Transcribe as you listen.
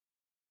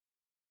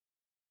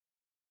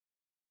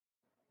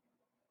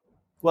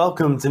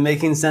Welcome to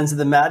Making Sense of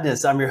the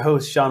Madness. I'm your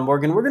host, Sean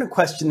Morgan. We're going to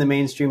question the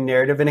mainstream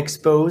narrative and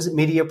expose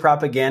media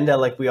propaganda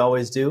like we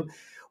always do.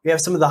 We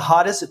have some of the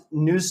hottest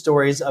news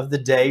stories of the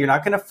day. You're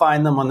not going to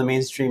find them on the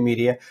mainstream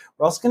media.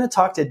 We're also going to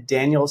talk to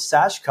Daniel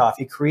Satchkov.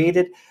 He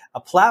created a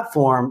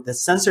platform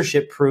that's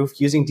censorship-proof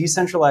using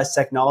decentralized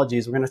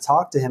technologies. We're going to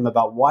talk to him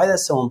about why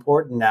that's so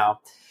important now.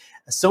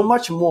 So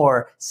much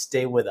more.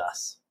 Stay with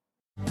us.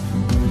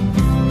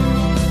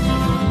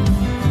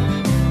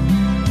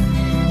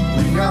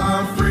 We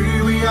are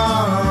free, we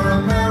are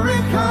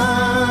America.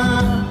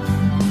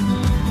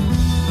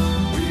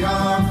 We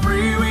are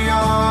free, we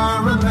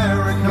are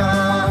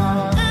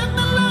America. And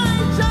the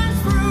light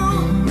shines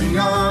through. We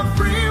are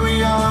free,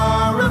 we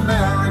are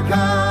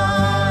America.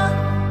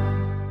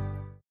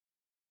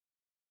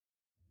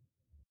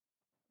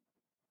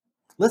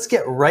 Let's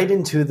get right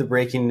into the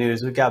breaking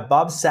news. We've got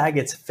Bob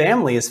Saget's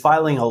family is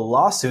filing a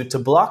lawsuit to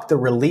block the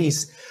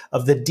release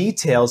of the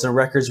details and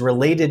records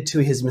related to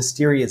his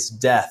mysterious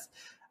death.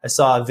 I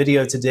saw a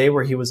video today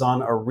where he was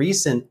on a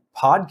recent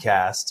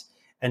podcast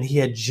and he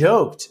had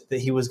joked that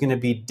he was going to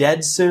be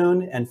dead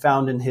soon and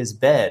found in his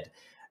bed.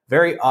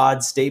 Very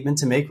odd statement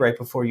to make right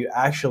before you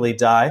actually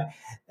die.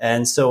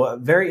 And so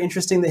very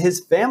interesting that his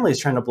family is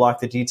trying to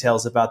block the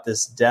details about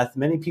this death.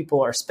 Many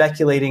people are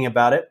speculating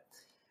about it.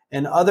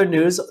 In other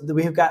news,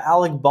 we have got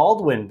Alec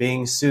Baldwin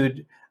being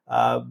sued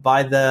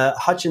by the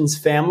Hutchins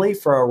family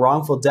for a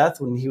wrongful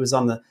death when he was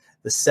on the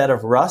set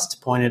of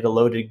Rust, pointed a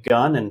loaded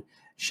gun and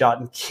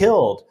shot and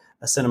killed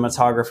a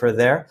cinematographer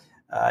there.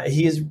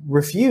 He has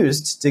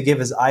refused to give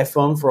his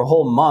iPhone for a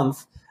whole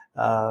month,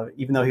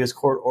 even though he was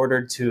court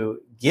ordered to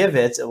give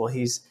it. Well,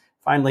 he's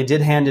finally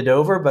did hand it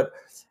over, but I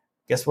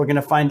guess we're going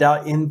to find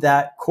out in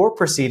that court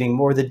proceeding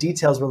more of the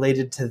details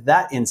related to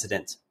that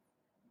incident.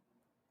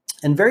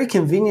 And very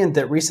convenient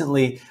that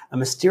recently a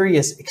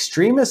mysterious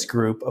extremist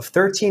group of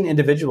 13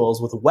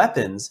 individuals with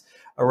weapons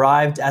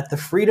arrived at the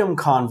Freedom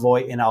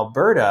Convoy in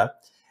Alberta.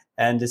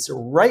 And it's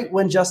right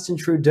when Justin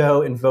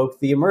Trudeau invoked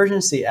the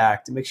Emergency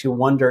Act. It makes you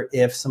wonder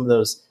if some of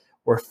those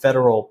were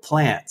federal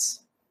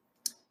plants.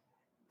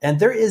 And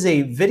there is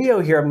a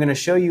video here I'm going to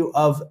show you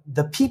of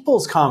the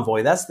People's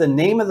Convoy. That's the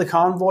name of the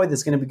convoy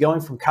that's going to be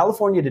going from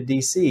California to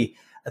D.C.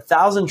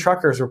 1,000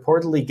 truckers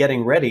reportedly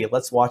getting ready.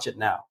 Let's watch it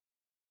now.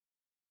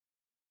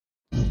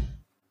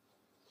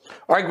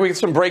 All right, we get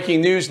some breaking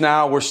news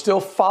now. We're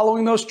still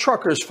following those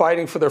truckers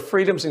fighting for their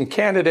freedoms in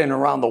Canada and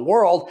around the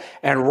world.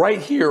 And right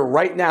here,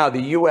 right now,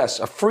 the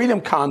U.S., a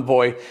freedom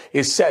convoy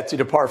is set to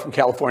depart from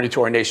California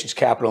to our nation's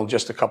capital in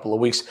just a couple of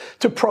weeks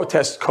to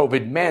protest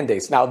COVID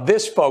mandates. Now,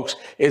 this, folks,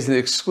 is an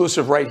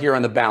exclusive right here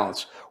on The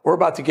Balance. We're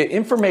about to get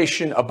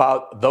information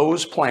about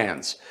those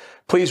plans.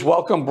 Please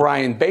welcome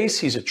Brian Bass.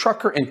 He's a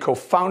trucker and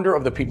co-founder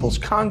of the People's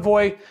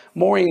Convoy.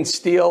 Maureen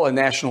Steele, a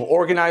national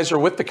organizer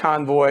with the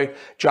convoy.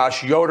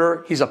 Josh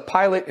Yoder, he's a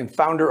pilot and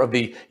founder of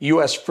the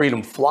U.S.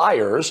 Freedom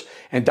Flyers.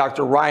 And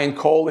Dr. Ryan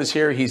Cole is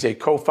here. He's a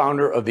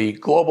co-founder of the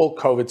Global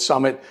COVID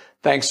Summit.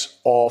 Thanks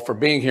all for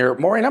being here.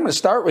 Maureen, I'm going to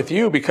start with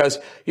you because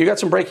you got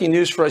some breaking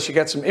news for us. You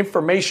got some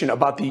information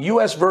about the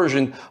U.S.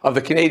 version of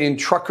the Canadian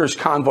Truckers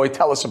Convoy.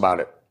 Tell us about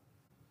it.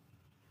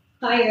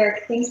 Hi,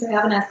 Eric. Thanks for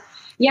having us.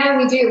 Yeah,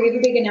 we do. We have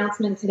a big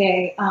announcement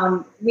today.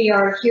 We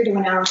are here to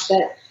announce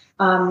that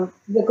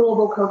the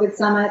Global COVID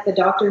Summit, the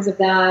doctors of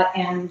that,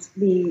 and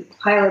the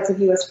pilots of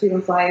U.S.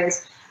 Freedom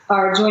Flyers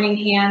are joining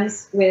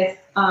hands with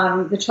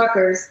the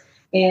truckers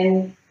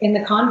in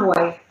the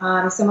convoy.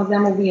 Some of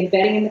them will be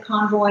embedding in the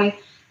convoy,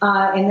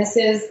 and this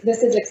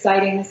is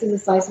exciting. This is a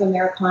slice of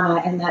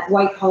Americana, and that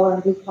white collar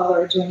and blue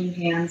collar are joining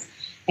hands,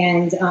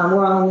 and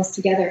we're all in this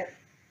together.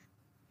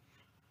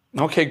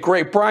 Okay,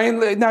 great.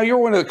 Brian, now you're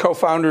one of the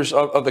co-founders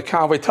of the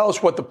convoy. Tell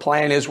us what the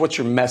plan is. What's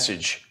your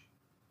message?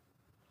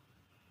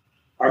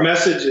 Our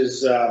message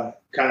is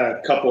kind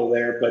of coupled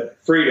there, but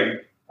freedom,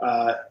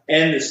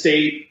 end the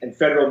state and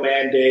federal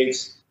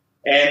mandates,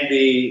 and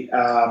the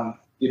how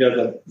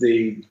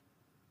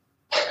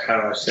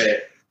do I say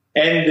it?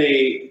 End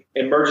the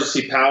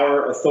emergency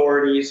power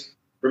authorities.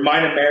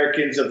 Remind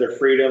Americans of their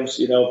freedoms.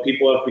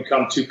 People have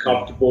become too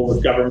comfortable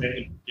with government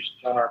imposition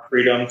on our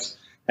freedoms.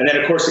 And then,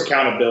 of course,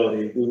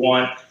 accountability. We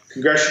want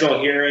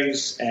congressional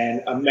hearings,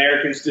 and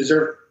Americans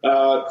deserve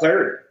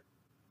clarity.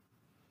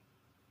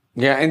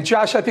 Yeah, and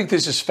Josh, I think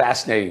this is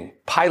fascinating.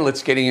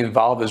 Pilots getting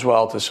involved as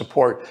well to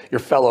support your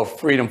fellow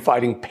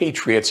freedom-fighting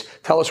patriots.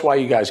 Tell us why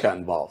you guys got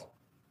involved.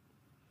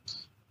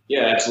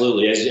 Yeah,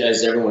 absolutely.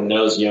 As everyone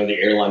knows, the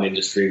airline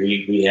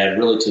industry, we had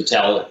really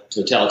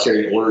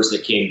totalitarian orders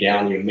that came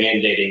down,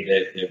 mandating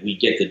that we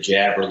get the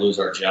jab or lose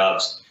our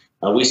jobs.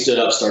 We stood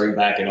up starting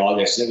back in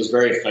August, and it was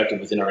very effective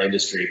within our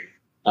industry.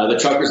 The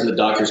truckers and the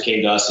doctors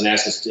came to us and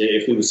asked us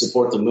if we would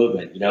support the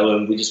movement,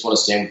 and we just want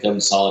to stand with them in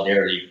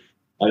solidarity.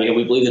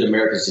 We believe that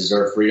Americans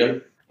deserve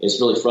freedom.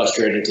 It's really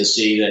frustrating to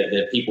see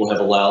that people have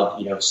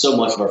allowed, so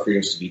much of our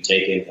freedoms to be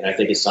taken, and I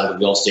think it's time that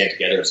we all stand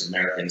together as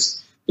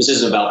Americans. This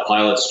isn't about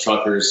pilots,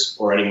 truckers,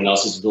 or anyone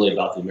else. It's really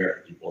about the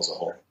American people as a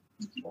whole.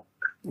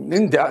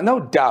 No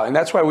doubt. And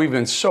that's why we've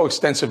been so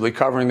extensively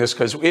covering this,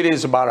 because it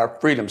is about our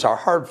freedoms, our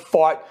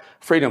hard-fought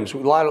freedoms.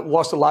 We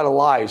lost a lot of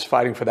lives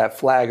fighting for that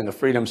flag and the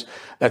freedoms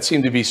that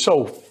seem to be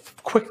so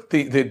quick.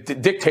 The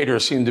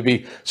dictators seem to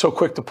be so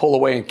quick to pull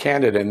away in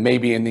Canada and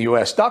maybe in the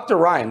U.S. Dr.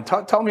 Ryan,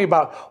 tell me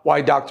about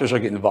why doctors are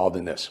getting involved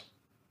in this.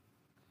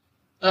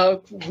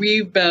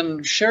 We've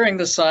been sharing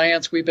the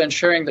science. We've been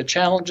sharing the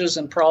challenges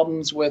and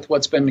problems with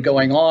what's been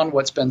going on,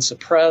 what's been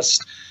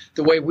suppressed,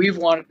 the way we've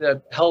wanted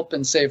to help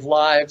and save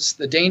lives,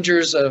 the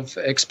dangers of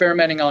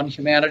experimenting on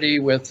humanity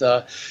with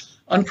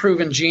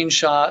unproven gene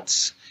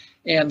shots.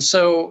 And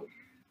so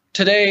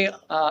today,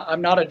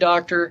 I'm not a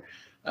doctor.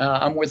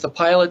 I'm with the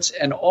pilots,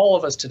 and all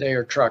of us today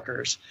are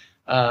truckers.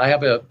 I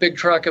have a big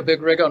truck, a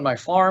big rig on my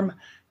farm,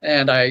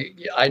 and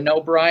I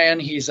know Brian.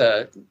 He's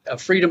a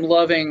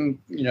freedom-loving,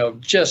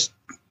 just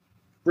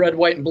red,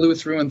 white, and blue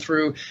through and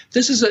through.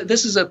 This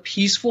is a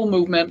peaceful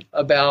movement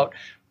about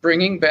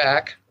bringing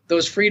back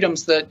those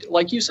freedoms that,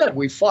 like you said,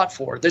 we fought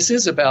for. This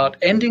is about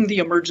ending the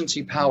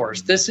emergency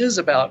powers. This is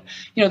about,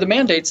 the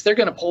mandates. They're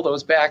going to pull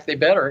those back. They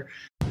better.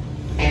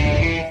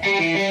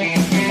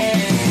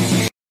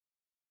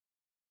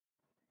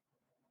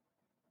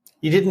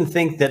 You didn't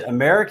think that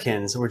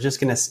Americans were just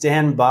going to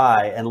stand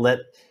by and let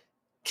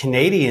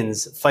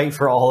Canadians fight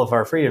for all of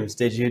our freedoms,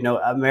 did you? No,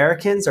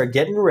 Americans are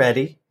getting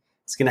ready.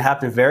 It's going to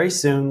happen very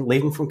soon,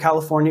 leaving from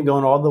California,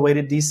 going all the way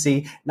to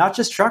DC. Not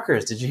just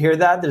truckers. Did you hear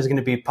that? There's going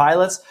to be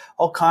pilots,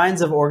 all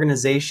kinds of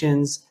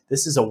organizations.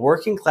 This is a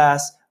working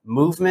class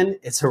movement.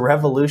 It's a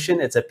revolution.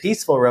 It's a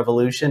peaceful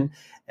revolution.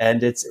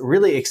 And it's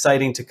really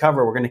exciting to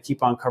cover. We're going to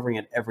keep on covering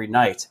it every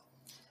night.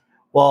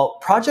 Well,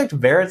 Project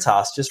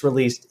Veritas just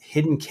released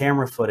hidden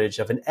camera footage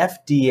of an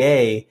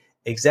FDA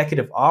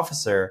executive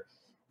officer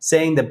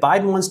saying that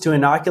Biden wants to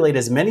inoculate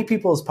as many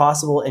people as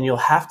possible, and you'll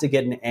have to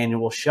get an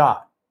annual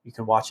shot. You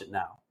can watch it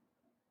now.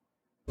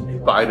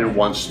 Biden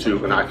wants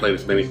to inoculate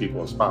as many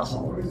people as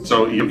possible.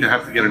 So you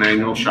have to get an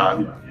annual shot.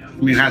 I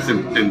mean, it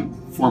hasn't been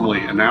formally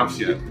announced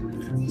yet,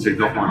 because they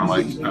don't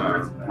want to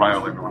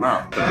rile everyone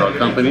up. The drug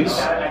companies,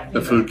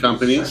 the food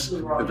companies,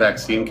 the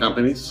vaccine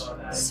companies,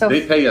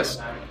 they pay us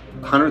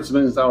hundreds of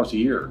millions of dollars a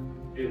year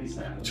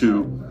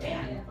to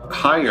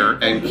hire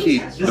and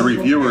keep the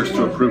reviewers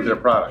to approve their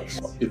products.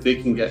 If they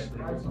can get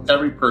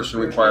every person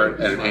required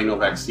at an annual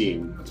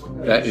vaccine,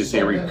 that is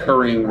a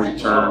recurring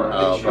return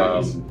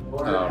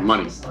of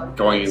money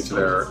going into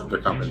their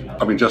company.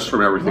 I mean, just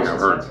from everything I've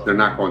heard, they're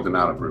not going to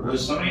not approve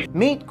it.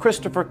 Meet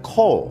Christopher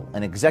Cole,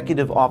 an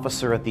executive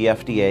officer at the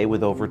FDA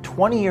with over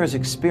 20 years'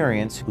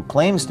 experience who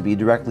claims to be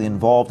directly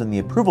involved in the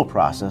approval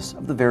process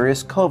of the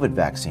various COVID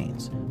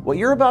vaccines. What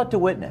you're about to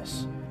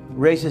witness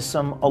raises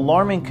some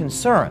alarming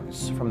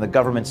concerns, from the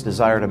government's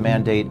desire to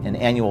mandate an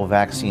annual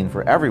vaccine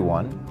for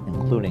everyone,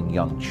 including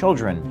young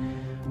children,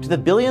 to the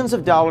billions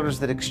of dollars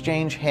that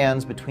exchange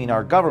hands between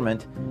our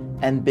government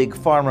and Big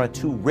Pharma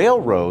to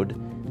railroad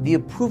the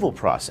approval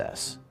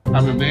process.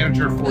 I'm a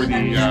manager for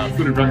the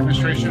Food and Drug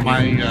Administration.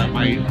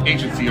 My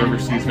agency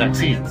oversees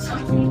vaccines,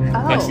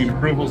 vaccine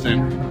approvals,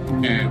 and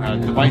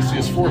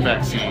devices for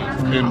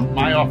vaccines. And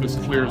my office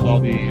clears all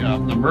the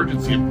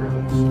emergency approvals.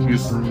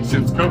 Because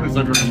since COVID is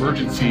under an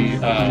emergency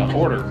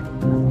order,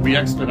 we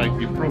expedite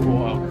the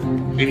approval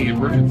of any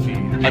emergency.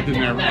 I've been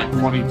there for like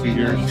 22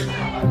 years.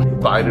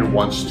 Biden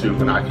wants to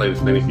inoculate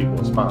as many people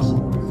as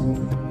possible.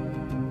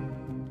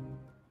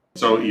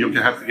 So you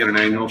have to get an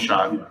annual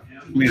shot.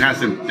 I mean, it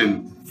hasn't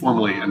been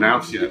formally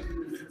announced yet,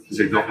 because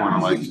they don't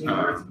want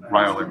to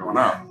rile everyone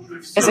up.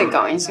 Is it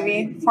going to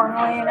be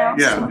formally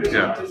announced?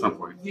 Yeah, at some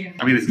point.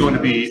 I mean, it's going to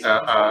be,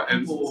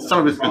 and some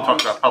of it's been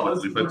talked about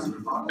publicly, but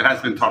it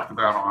has been talked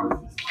about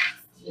on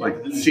like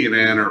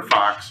CNN or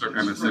Fox or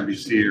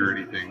MSNBC or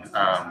anything.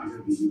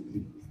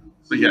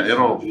 But yeah,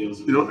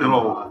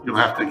 you'll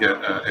have to get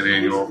an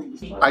annual.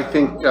 I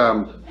think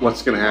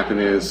what's going to happen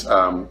is it's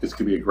going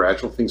to be a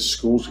gradual thing.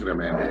 Schools are going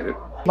to mandate it.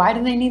 Why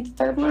do they need the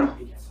third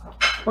one?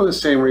 Well, the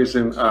same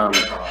reason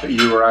that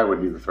you or I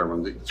would need the third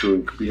one,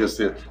 because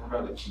the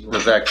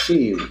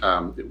vaccine,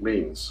 it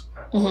wanes.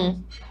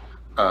 Mm-hmm.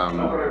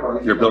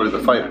 Your ability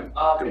to fight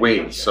it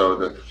wanes. So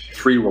the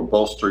 3 will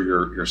bolster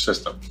your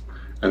system.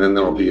 And then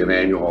there will be an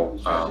annual,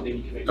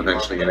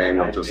 eventually an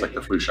annual, just like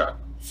the flu shot.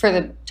 For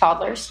the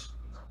toddlers?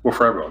 Well,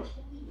 for everyone.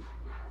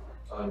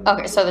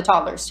 Okay, so the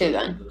toddlers too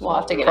then. We'll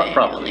have to get it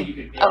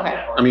annually.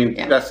 Okay. I mean,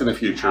 that's in the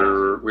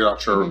future. We're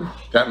not sure.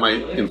 Mm-hmm. That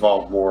might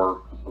involve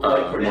more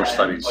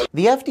studies.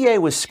 The FDA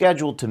was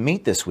scheduled to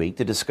meet this week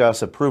to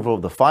discuss approval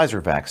of the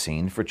Pfizer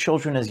vaccine for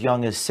children as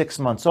young as 6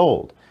 months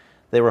old.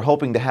 They were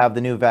hoping to have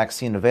the new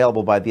vaccine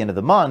available by the end of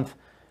the month,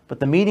 but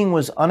the meeting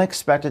was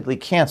unexpectedly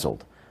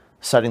canceled,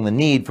 citing the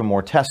need for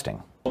more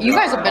testing. You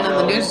guys have been in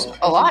the news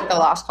a lot the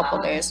last couple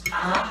of days.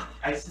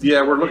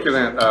 Yeah, we're looking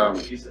at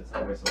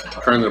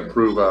trying to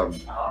approve.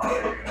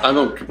 I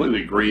don't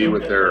completely agree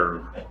with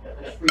the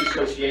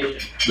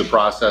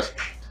process.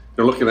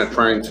 They're looking at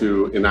trying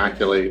to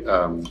inoculate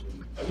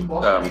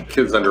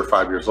kids under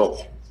 5 years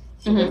old,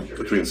 mm-hmm.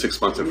 between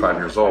 6 months and 5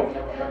 years old.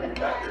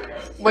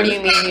 What do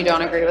you mean you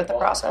don't agree with the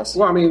process?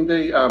 Well, I mean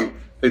they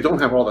don't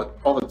have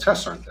all the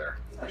tests aren't there.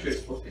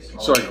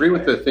 So I agree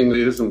with the thing that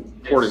it is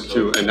important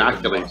to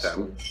inoculate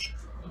them,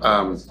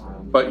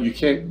 but you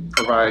can't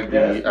provide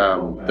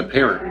the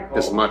parent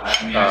as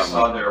much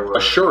a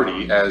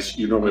surety as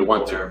you normally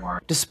want to.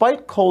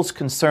 Despite Cole's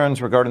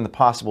concerns regarding the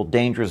possible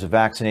dangers of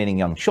vaccinating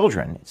young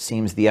children, it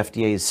seems the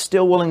FDA is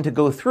still willing to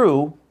go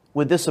through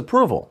with this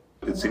approval.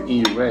 It's an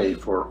EUA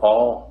for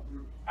all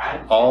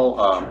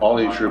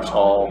age groups,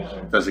 all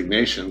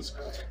designations,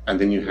 and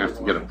then you have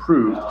to get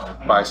approved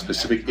by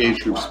specific age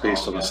groups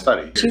based on the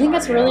study. Do you think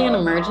it's really an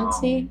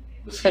emergency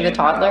for the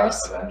toddlers?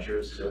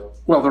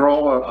 Well, they're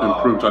all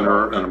approved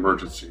under an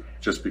emergency,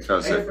 just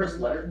because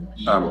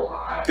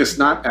it's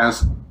not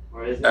as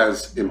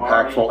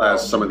impactful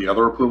as some of the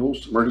other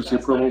approvals, emergency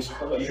approvals,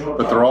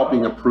 but they're all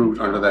being approved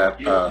under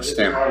that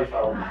standard.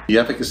 The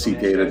efficacy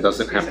data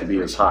doesn't have to be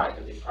as high.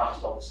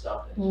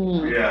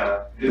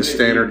 The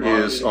standard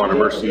is on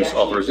emergency use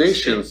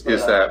authorizations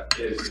is that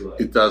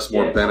it does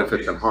more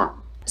benefit than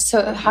harm.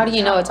 So how do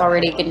you know it's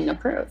already getting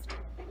approved?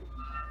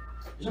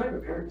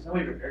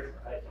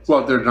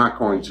 Well, they're not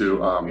going to,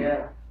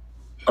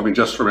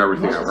 just from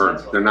everything I've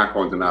heard, they're not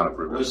going to not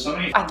approve it.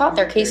 I thought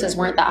their cases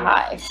weren't that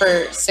high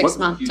for 6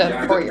 month to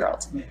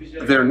 4-year-olds.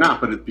 They're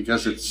not, but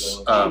because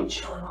it's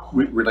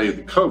related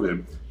to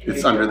COVID,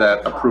 it's under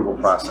that approval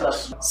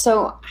process.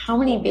 So how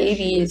many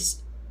babies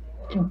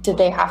did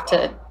they have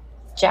to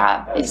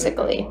jab,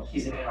 basically,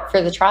 for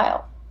the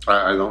trial?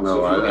 I don't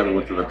know. I haven't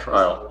looked at the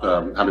trial,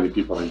 how many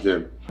people they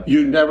did.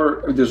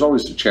 There's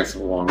always a chance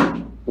of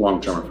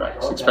long-term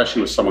effects,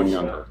 especially with someone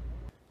younger.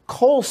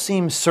 Cole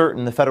seems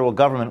certain the federal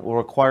government will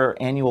require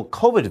annual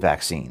COVID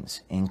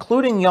vaccines,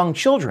 including young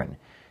children,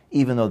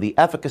 even though the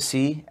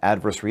efficacy,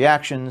 adverse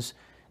reactions,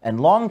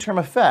 and long-term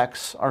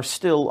effects are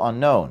still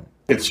unknown.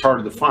 It's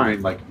hard to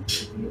find,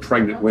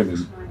 pregnant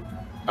women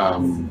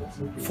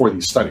for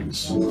these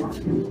studies,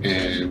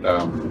 and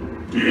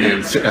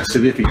a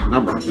significant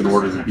number in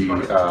order to be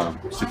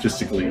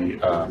statistically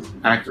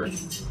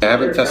accurate. I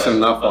haven't tested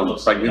enough on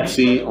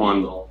pregnancy,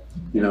 on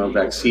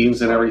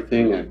vaccines and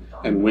everything,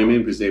 and women,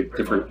 because they have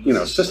different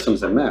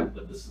systems than men.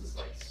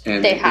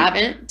 And they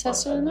haven't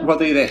tested enough? Well,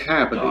 they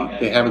have, but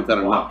they haven't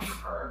done enough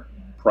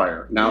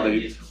prior. Now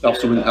the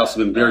Health has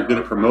been very good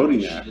at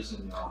promoting that,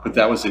 but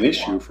that was an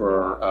issue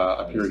for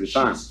a period of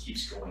time.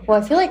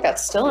 Well, I feel like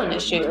that's still an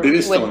issue. It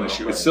is still an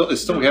issue. We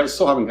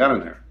still haven't gotten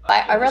there.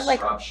 I read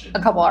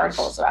a couple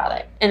articles about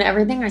it, and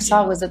everything I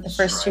saw was that the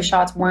first 2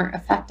 shots weren't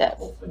effective.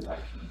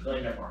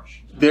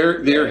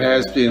 There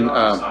has been,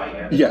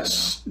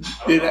 yes,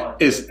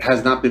 it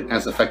has not been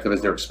as effective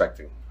as they're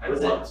expecting.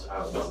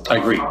 I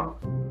agree.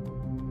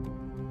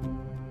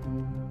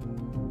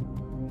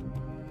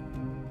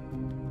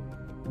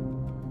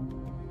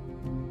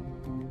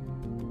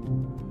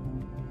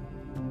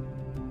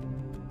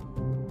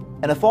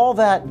 And if all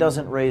that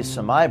doesn't raise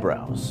some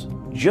eyebrows,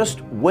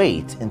 just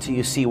wait until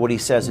you see what he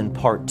says in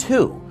part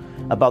 2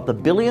 about the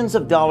billions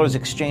of dollars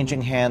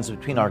exchanging hands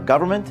between our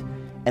government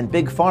and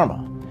Big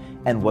Pharma,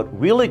 and what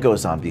really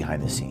goes on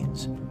behind the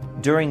scenes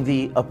during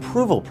the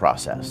approval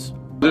process.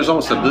 There's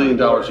almost $1 billion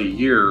a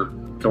year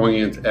going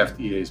into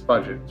FDA's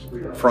budget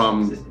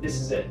from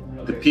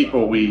the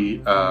people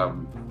we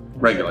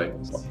regulate.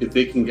 If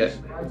they can get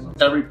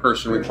every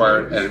person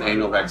required at an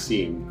annual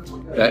vaccine,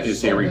 that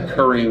is a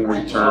recurring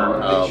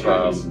return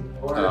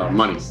of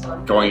money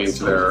going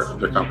into their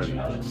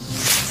company.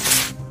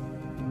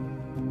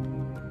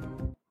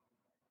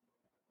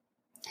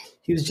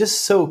 He was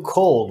just so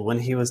cold when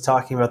he was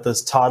talking about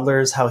those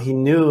toddlers, how he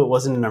knew it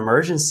wasn't an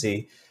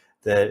emergency,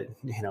 that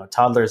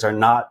toddlers are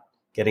not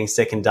getting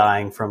sick and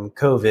dying from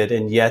COVID,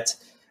 and yet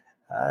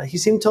he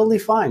seemed totally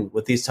fine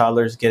with these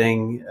toddlers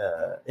getting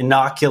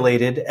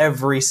inoculated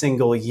every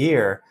single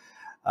year.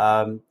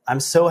 I'm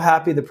so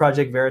happy that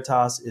Project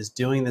Veritas is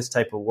doing this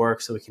type of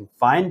work so we can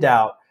find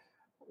out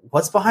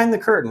what's behind the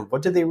curtain.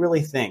 What do they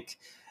really think?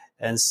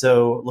 And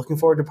so looking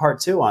forward to part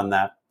 2 on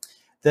that.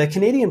 The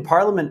Canadian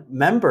Parliament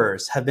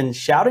members have been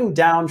shouting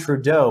down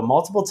Trudeau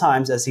multiple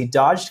times as he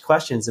dodged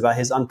questions about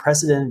his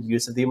unprecedented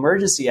use of the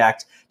Emergency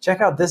Act.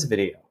 Check out this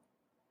video.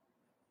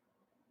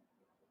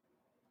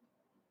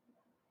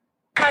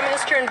 Prime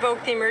Minister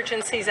invoked the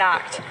Emergencies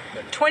Act.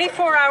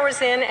 24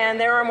 hours in, and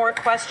there are more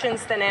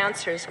questions than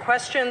answers.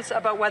 Questions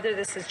about whether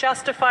this is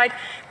justified,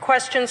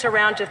 questions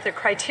around if the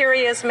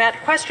criteria is met,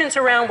 questions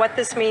around what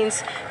this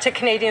means to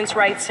Canadians'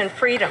 rights and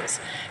freedoms.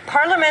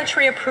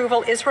 Parliamentary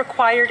approval is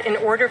required in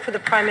order for the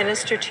Prime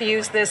Minister to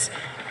use this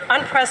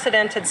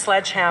unprecedented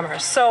sledgehammer.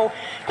 So,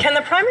 can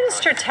the Prime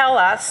Minister tell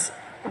us,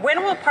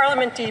 when will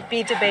Parliament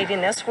be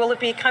debating this? Will it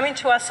be coming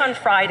to us on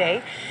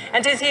Friday?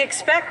 And does he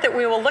expect that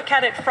we will look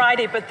at it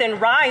Friday, but then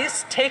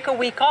rise, take a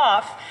week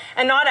off,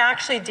 and not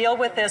actually deal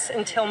with this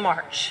until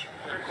March?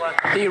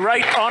 The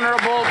Right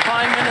Honourable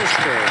Prime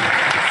Minister.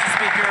 Mr.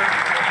 Speaker,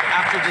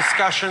 after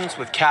discussions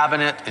with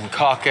Cabinet and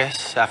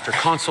caucus, after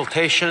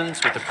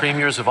consultations with the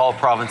premiers of all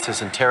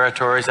provinces and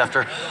territories,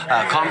 after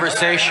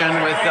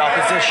conversation with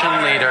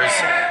opposition leaders,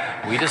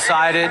 we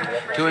decided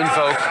to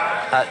invoke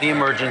the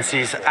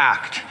Emergencies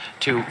Act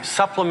to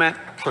supplement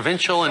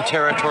provincial and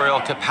territorial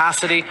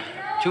capacity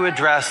to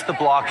address the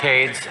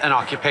blockades and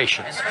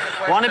occupations.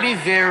 I want to be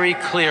very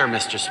clear,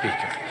 Mr.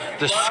 Speaker.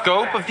 The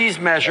scope of these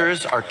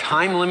measures are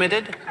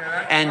time-limited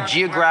and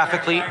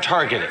geographically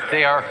targeted.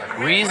 They are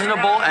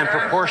reasonable and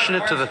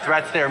proportionate to the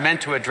threats they are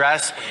meant to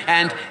address,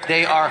 and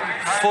they are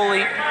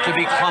fully to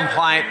be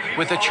compliant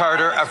with the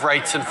Charter of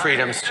Rights and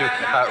Freedoms to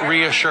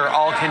reassure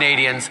all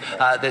Canadians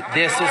that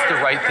this is the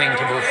right thing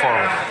to move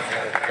forward with.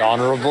 The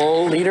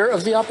Honourable Leader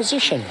of the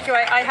Opposition.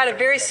 I had a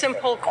very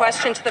simple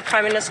question to the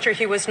Prime Minister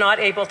he was not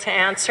able to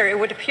answer. It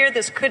would appear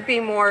this could be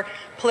more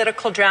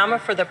political drama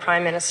for the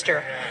Prime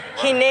Minister.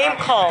 He name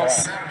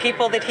calls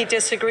people that he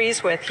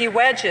disagrees with. He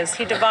wedges,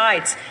 he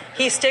divides,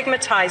 he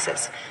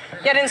stigmatizes.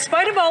 Yet in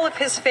spite of all of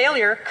his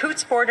failure,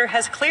 Coote's border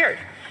has cleared.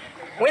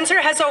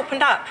 Windsor has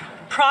opened up.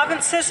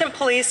 Provinces and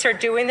police are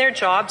doing their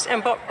jobs,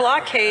 and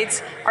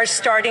blockades are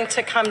starting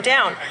to come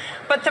down.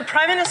 But the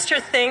Prime Minister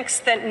thinks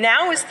that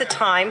now is the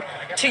time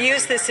to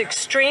use this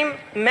extreme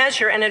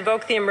measure and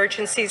invoke the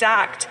Emergencies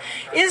Act.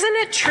 Isn't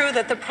it true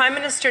that the Prime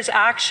Minister's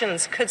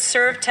actions could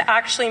serve to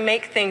actually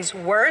make things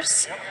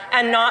worse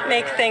and not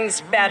make things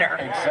better?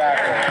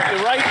 Exactly.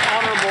 The Right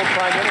Honourable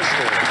Prime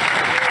Minister.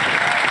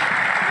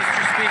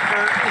 Mr.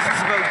 Speaker, this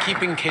is about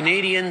keeping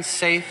Canadians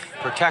safe,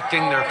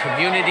 protecting their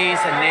communities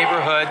and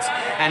neighbourhoods,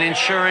 and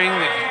ensuring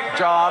the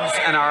jobs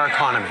and our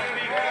economy.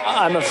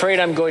 I'm afraid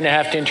I'm going to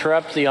have to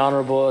interrupt the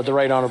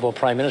Right Honourable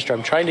Prime Minister.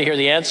 I'm trying to hear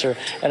the answer,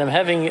 and I'm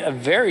having a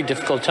very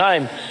difficult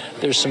time.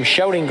 There's some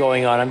shouting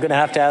going on. I'm going to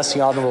have to ask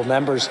the honourable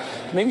members,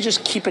 maybe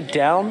just keep it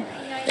down.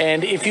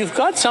 And if you've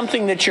got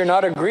something that you're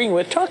not agreeing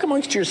with, talk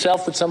amongst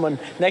yourself with someone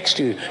next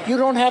to you. You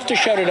don't have to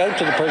shout it out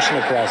to the person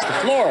across the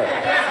floor.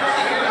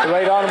 The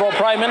Right Honourable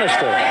Prime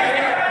Minister.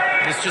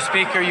 Mr.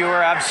 Speaker, you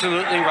are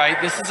absolutely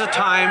right. This is a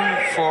time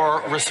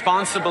for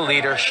responsible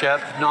leadership,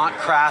 not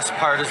crass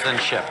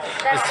partisanship.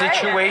 The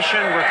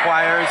situation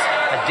requires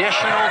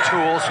additional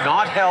tools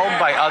not held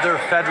by other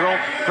federal,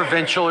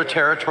 provincial, or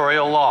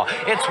territorial law.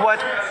 It's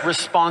what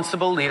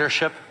responsible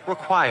leadership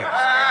requires.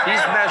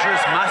 These measures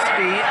must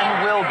be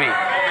and will be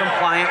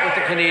compliant with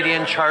the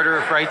Canadian Charter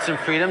of Rights and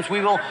Freedoms.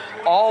 We will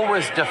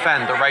always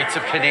defend the rights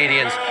of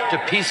Canadians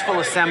to peaceful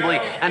assembly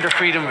and to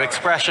freedom of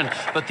expression,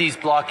 but these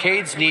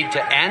blockades need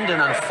to end,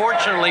 and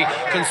unfortunately,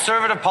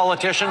 Conservative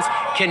politicians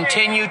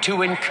continue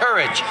to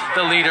encourage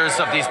the leaders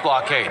of these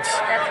blockades.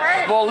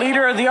 Well,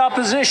 Leader of the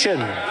Opposition.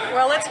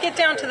 Well, let's get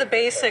down to the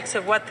basics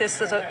of what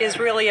this is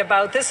really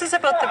about. This is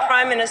about the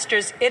Prime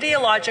Minister's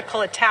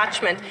ideological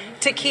attachment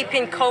to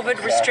keeping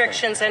COVID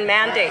restrictions and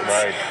mandates.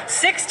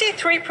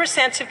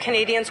 63% of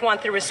Canadians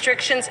want the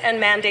restrictions and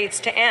mandates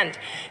to end.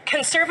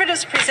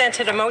 Conservatives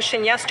presented a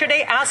motion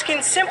yesterday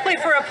asking simply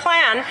for a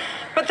plan,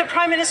 but the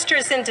Prime Minister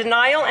is in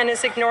denial and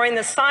is ignoring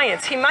the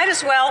science. He might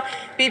as well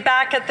be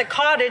back at the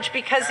cottage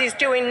because he's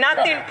doing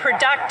nothing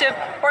productive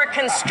or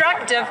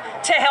constructive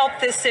to help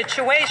this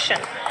situation.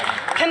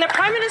 Can the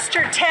Prime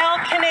Minister tell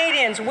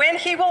Canadians when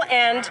he will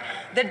end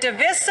the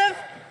divisive,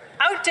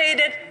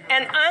 outdated,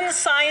 and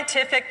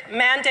unscientific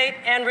mandate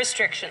and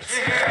restrictions?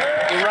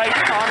 The Right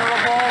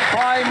Honourable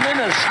Prime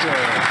Minister.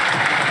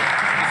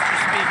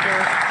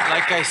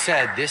 Like I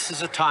said, this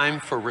is a time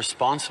for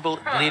responsible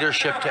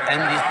leadership to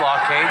end these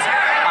blockades.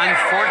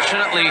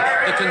 Unfortunately,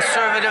 the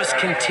Conservatives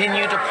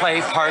continue to play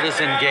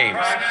partisan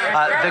games.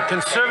 The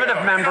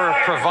Conservative member of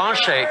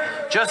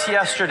Provencher just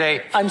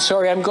yesterday... I'm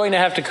sorry, I'm going to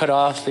have to cut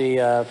off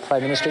the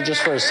Prime Minister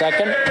just for a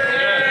second.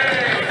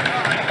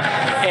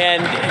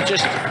 And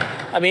just...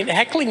 I mean,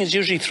 heckling is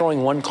usually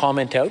throwing one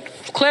comment out.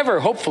 Clever,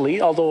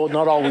 hopefully, although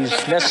not always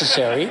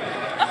necessary.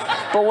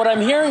 But what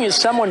I'm hearing is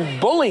someone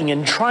bullying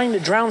and trying to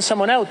drown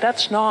someone out.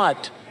 That's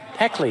not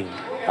heckling.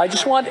 I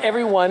just want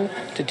everyone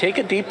to take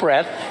a deep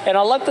breath, and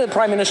I'll let the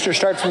Prime Minister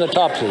start from the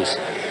top, please.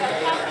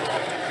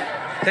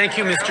 Thank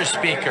you, Mr.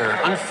 Speaker.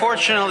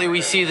 Unfortunately,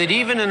 we see that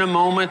even in a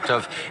moment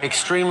of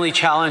extremely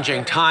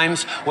challenging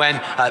times,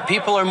 when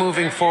people are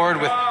moving forward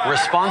with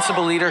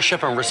responsible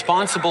leadership and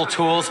responsible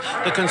tools,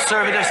 the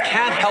Conservatives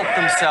can't help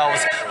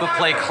themselves but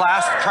play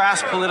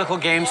crass political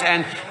games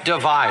and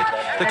divide.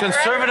 The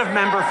Conservative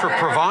member for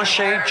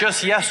Provencher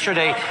just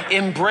yesterday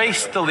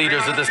embraced the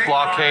leaders of this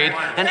blockade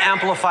and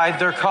amplified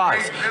their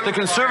cause. The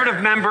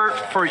Conservative member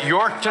for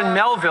Yorkton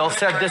Melville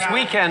said this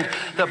weekend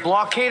that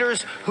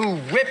blockaders who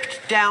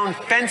ripped down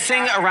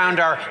fencing around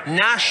our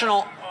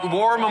national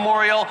war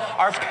memorial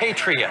are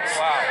patriots.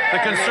 The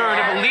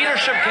Conservative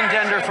leadership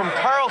contender from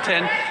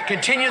Carleton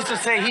continues to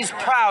say he's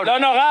proud.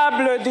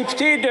 L'honorable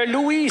député de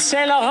Louis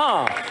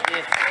Saint-Laurent.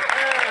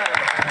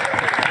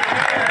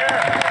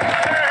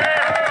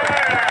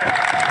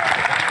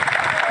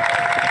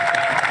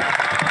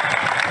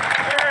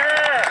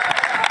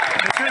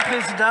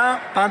 Président,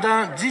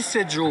 pendant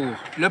 17 jours,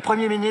 le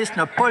premier ministre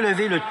n'a pas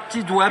levé le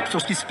petit doigt sur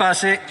ce qui se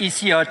passait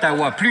ici à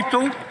Ottawa.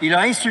 Plutôt, il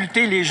a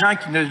insulté les gens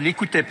qui ne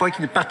l'écoutaient pas,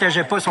 qui ne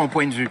partageaient pas son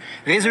point de vue.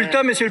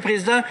 Résultat, Monsieur le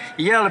Président,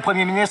 hier, le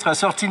premier ministre a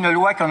sorti une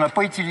loi qu'on n'a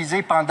pas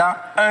utilisée pendant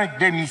un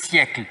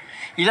demi-siècle.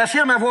 Il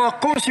affirme avoir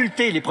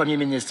consulté les premiers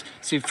ministres.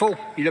 C'est faux.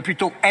 Il a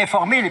plutôt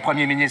informé les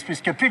premiers ministres,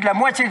 puisque plus de la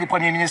moitié des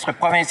premiers ministres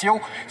provinciaux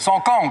sont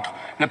contre.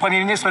 Le premier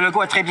ministre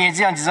Legault a très bien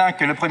dit en disant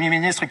que le premier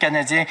ministre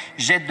canadien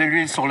jette de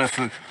l'huile sur le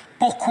feu.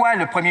 Pourquoi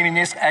le premier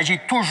ministre agit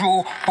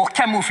toujours pour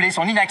camoufler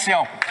son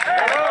inaction?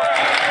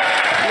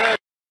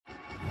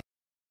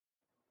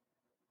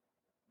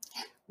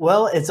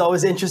 Well, it's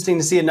always interesting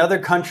to see another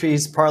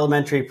country's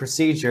parliamentary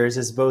procedures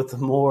as both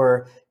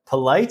more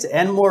polite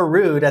and more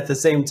rude at the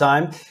same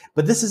time.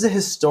 But this is a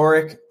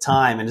historic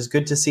time, and it's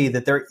good to see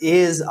that there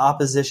is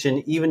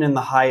opposition even in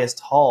the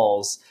highest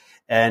halls.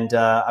 And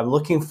I'm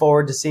looking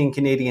forward to seeing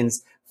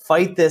Canadians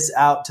fight this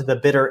out to the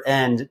bitter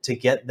end to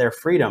get their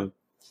freedom.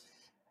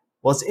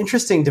 Well, it's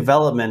interesting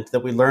development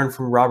that we learned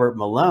from Robert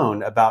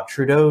Malone about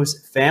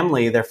Trudeau's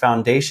family, their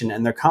foundation,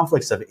 and their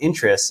conflicts of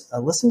interest.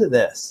 Listen to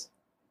this.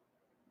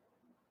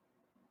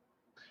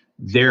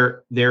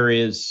 There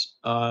is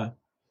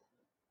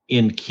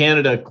in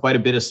Canada quite a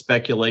bit of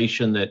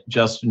speculation that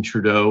Justin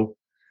Trudeau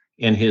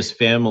and his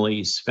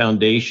family's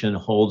foundation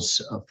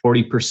holds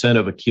 40%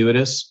 of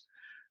Acuitas.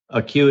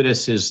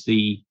 Acuitas is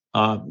the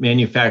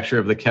manufacturer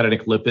of the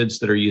cationic lipids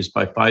that are used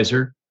by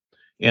Pfizer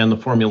and the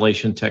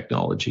formulation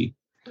technology.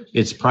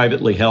 It's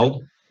privately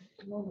held.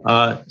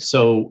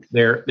 So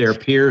there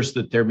appears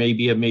that there may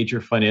be a major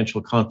financial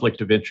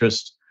conflict of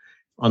interest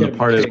on the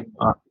part of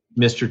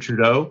Mr.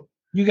 Trudeau.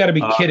 You got to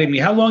be kidding me.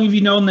 How long have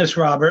you known this,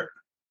 Robert?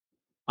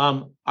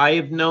 I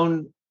have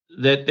known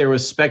that there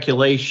was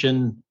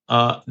speculation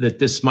that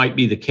this might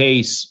be the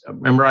case.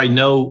 Remember, I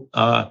know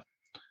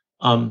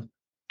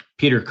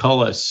Peter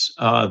Cullis,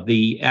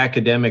 the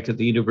academic at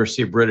the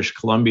University of British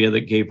Columbia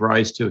that gave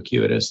rise to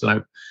Acuitas, and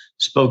I've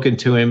spoken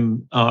to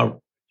him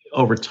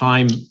over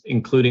time,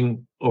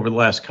 including over the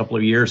last couple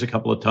of years, a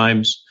couple of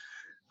times.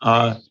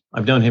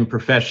 I've known him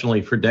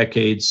professionally for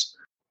decades.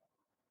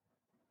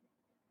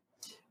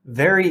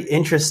 Very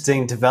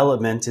interesting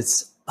development.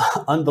 It's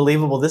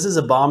unbelievable. This is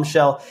a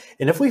bombshell.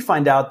 And if we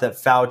find out that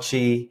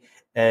Fauci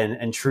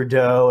and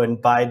Trudeau and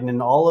Biden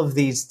and all of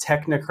these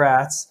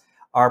technocrats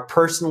are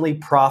personally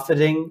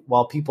profiting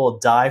while people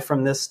die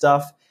from this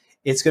stuff,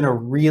 it's going to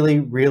really,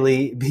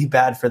 really be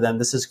bad for them.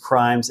 This is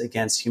crimes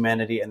against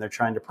humanity, and they're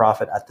trying to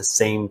profit at the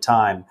same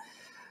time.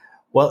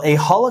 Well, a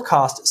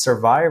Holocaust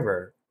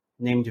survivor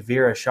named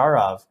Vera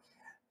Sharov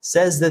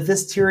says that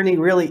this tyranny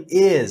really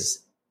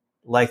is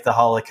like the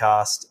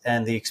Holocaust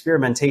and the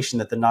experimentation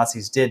that the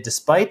Nazis did,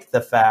 despite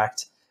the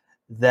fact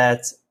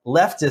that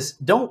leftists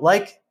don't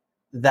like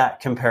that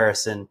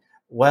comparison.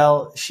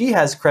 Well, she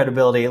has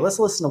credibility. Let's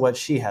listen to what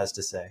she has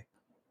to say.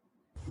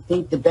 I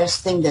think the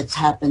best thing that's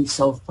happened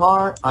so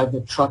far are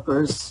the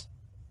truckers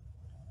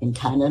in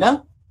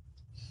Canada,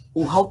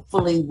 who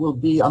hopefully will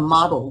be a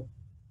model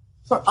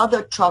for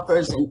other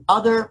truckers and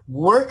other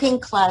working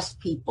class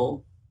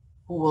people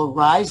who will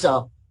rise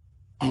up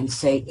and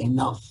say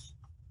enough.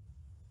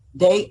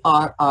 They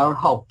are our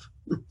hope.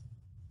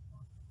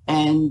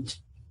 And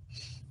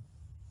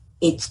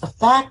it's a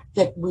fact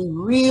that we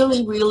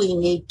really, really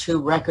need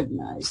to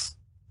recognize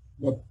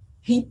that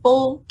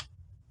people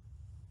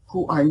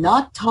who are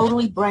not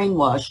totally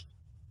brainwashed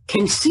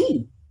can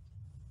see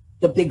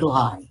the big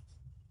lie.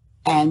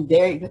 And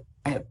they're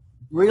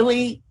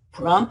really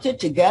prompted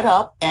to get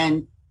up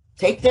and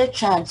take their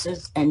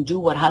chances and do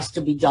what has to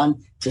be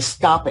done to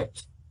stop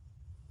it.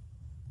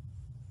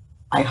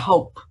 I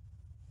hope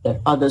that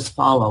others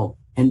follow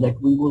and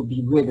that we will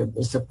be rid of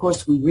this. Of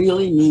course, we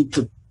really need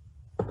to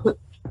put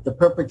the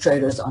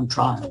perpetrators on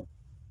trial.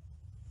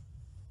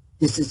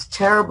 This is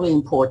terribly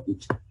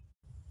important.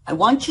 I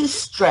want to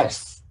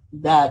stress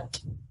that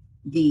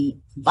the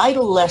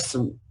vital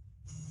lesson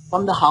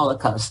from the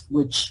Holocaust,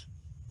 which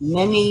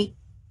many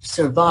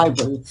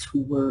survivors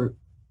who were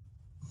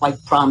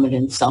quite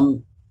prominent,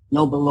 some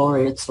Nobel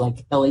laureates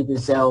like Elie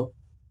Wiesel,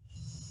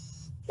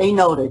 they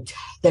noted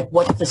that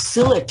what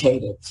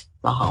facilitated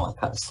the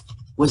Holocaust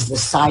was the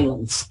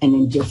silence and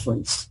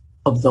indifference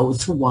of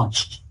those who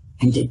watched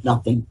and did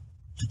nothing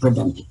to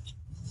prevent it.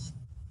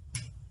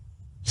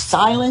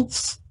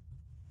 Silence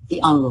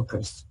the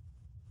onlookers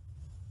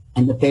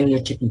and the failure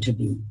to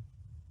intervene.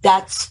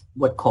 That's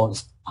what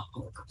caused the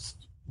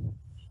Holocaust.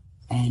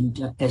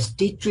 And as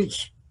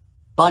Dietrich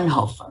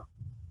Bonhoeffer,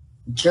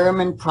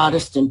 German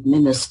Protestant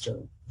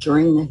minister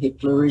during the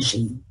Hitler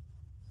regime,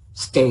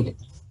 stated,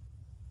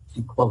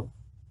 and quote,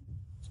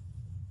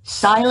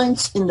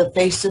 "Silence in the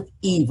face of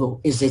evil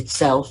is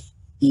itself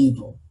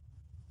evil.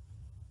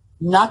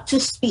 Not to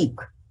speak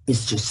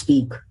is to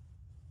speak.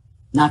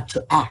 Not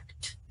to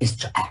act is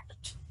to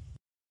act."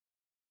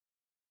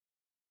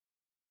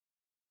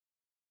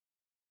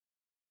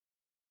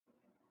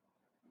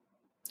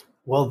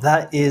 Well,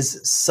 that is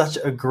such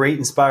a great,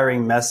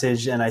 inspiring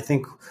message. And I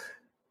think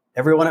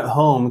everyone at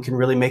home can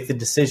really make the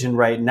decision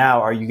right now.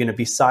 Are you going to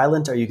be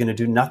silent? Are you going to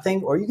do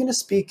nothing? Or are you going to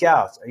speak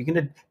out? Are you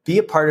going to be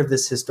a part of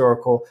this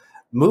historical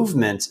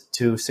movement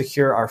to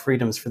secure our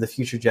freedoms for the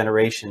future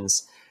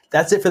generations?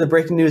 That's it for the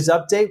breaking news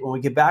update. When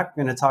we get back,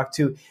 we're going to talk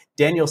to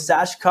Daniel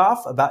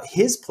Satchkov about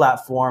his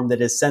platform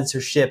that is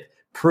censorship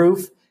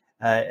proof.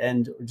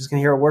 And we're just going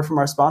to hear a word from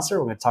our sponsor.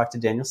 We're going to talk to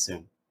Daniel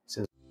soon.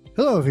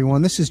 Hello,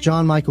 everyone. This is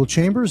John Michael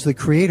Chambers, the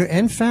creator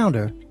and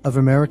founder of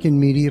American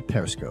Media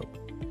Periscope.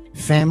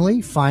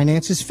 Family,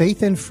 finances,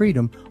 faith, and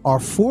freedom are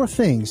four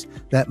things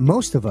that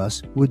most of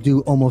us would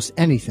do almost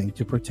anything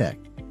to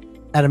protect.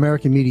 At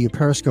American Media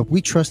Periscope,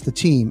 we trust the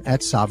team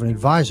at Sovereign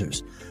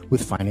Advisors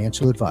with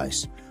financial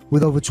advice.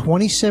 With over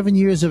 27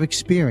 years of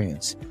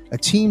experience, a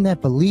team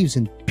that believes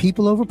in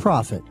people over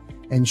profit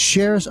and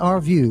shares our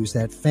views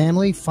that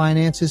family,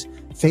 finances,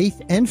 faith,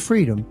 and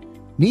freedom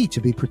need to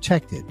be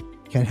protected,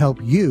 can help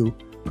you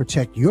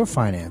protect your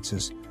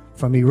finances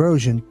from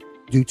erosion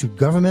due to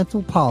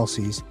governmental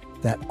policies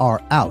that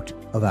are out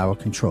of our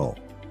control.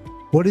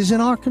 What is in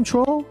our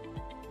control?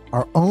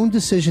 Our own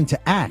decision to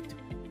act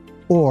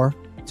or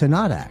to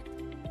not act.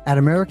 At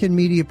American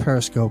Media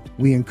Periscope,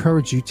 we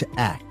encourage you to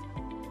act.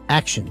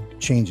 Action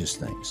changes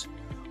things.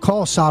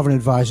 Call Sovereign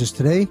Advisors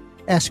today,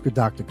 ask for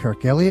Dr.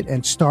 Kirk Elliott,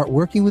 and start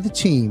working with a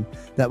team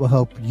that will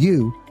help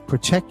you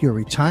protect your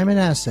retirement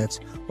assets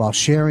while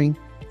sharing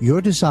your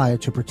desire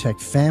to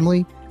protect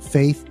family,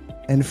 faith,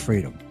 and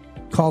freedom.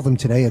 Call them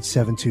today at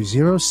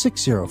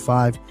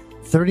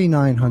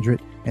 720-605-3900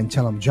 and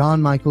tell them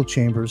John Michael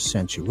Chambers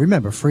sent you.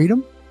 Remember,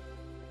 freedom,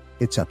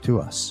 it's up to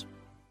us.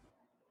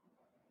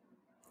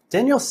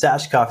 Daniel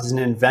Satchkov is an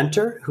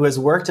inventor who has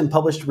worked and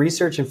published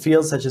research in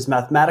fields such as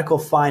mathematical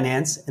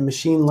finance and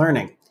machine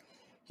learning.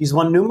 He's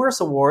won numerous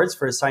awards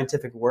for his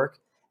scientific work,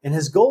 and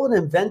his goal in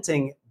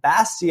inventing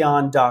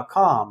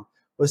Bastion.com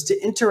was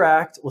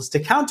to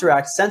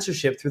counteract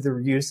censorship through the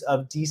use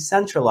of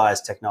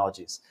decentralized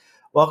technologies.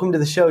 Welcome to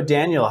the show,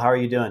 Daniel. How are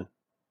you doing?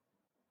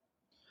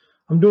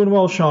 I'm doing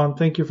well, Sean.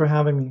 Thank you for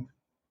having me.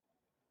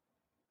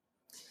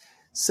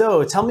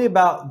 So tell me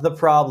about the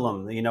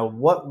problem.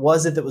 What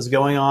was it that was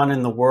going on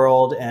in the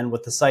world and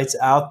with the sites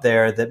out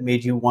there that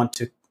made you want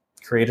to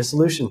create a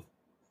solution?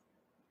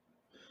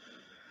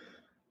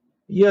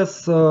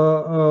 Yes,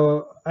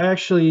 I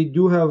actually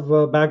do have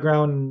a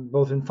background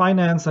both in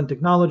finance and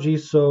technology,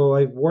 so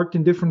I've worked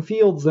in different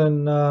fields.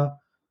 And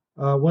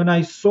when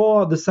I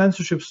saw the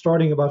censorship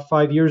starting about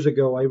 5 years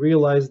ago, I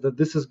realized that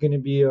this is going to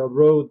be a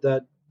road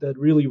that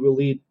really will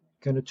lead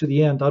kind of to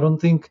the end. I don't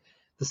think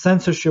the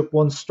censorship,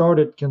 once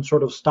started, can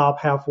sort of stop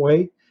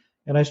halfway.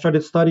 And I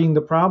started studying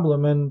the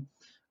problem, and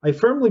I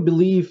firmly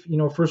believe,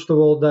 first of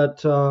all,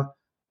 that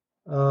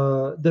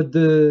that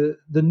the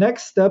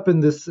next step in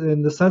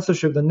the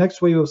censorship, the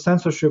next wave of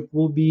censorship,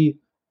 will be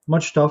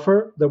much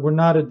tougher. That we're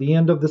not at the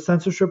end of the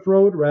censorship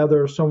road,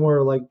 rather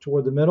somewhere like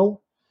toward the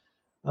middle.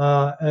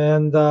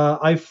 And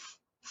I've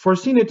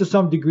foreseen it to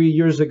some degree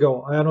years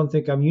ago. I don't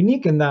think I'm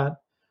unique in that.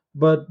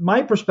 But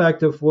my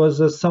perspective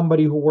was, as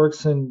somebody who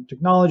works in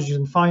technology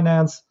and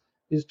finance,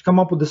 is to come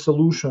up with a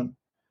solution,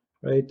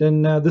 right?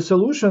 And the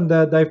solution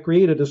that I've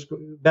created is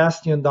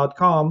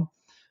Bastion.com,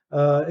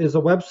 is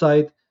a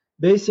website,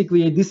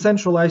 basically a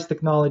decentralized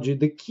technology.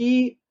 The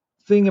key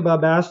thing about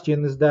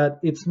Bastion is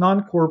that it's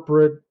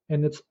non-corporate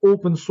and it's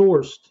open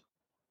sourced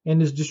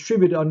and is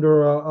distributed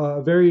under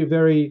a very,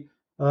 very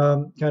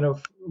kind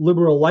of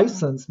liberal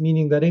license,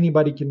 meaning that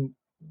anybody can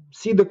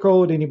see the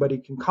code, anybody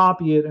can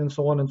copy it, and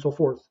so on and so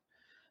forth.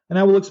 And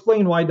I will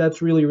explain why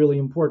that's really, really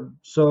important.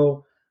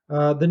 So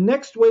the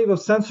next wave of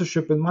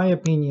censorship, in my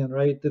opinion,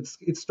 right,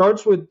 it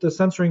starts with the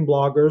censoring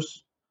bloggers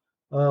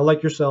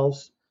like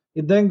yourselves.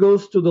 It then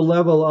goes to the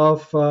level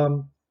of,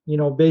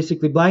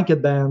 basically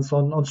blanket bans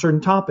on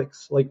certain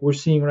topics, like we're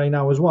seeing right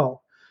now as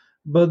well.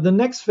 But the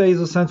next phase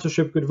of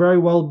censorship could very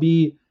well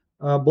be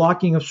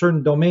blocking of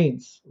certain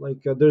domains.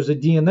 Like there's a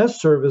DNS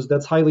service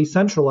that's highly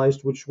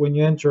centralized, which when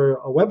you enter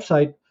a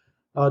website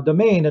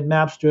domain, it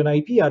maps to an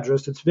IP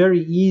address. It's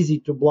very easy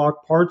to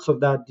block parts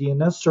of that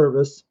DNS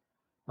service,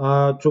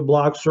 to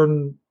block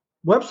certain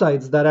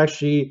websites that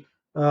actually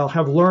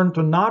have learned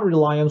to not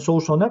rely on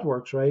social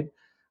networks, right?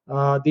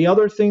 The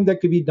other thing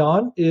that could be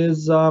done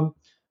is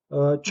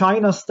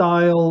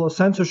China-style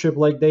censorship,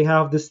 like they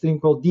have this thing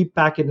called deep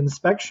packet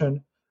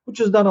inspection, which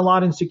is done a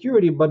lot in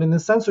security, but in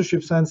the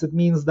censorship sense, it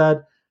means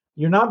that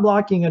you're not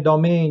blocking a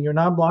domain, you're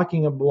not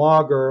blocking a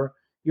blogger,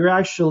 you're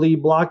actually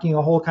blocking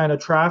a whole kind of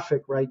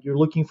traffic, right? You're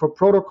looking for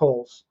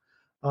protocols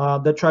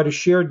that try to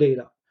share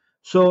data.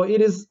 So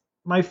it is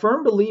my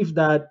firm belief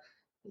that,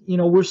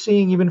 we're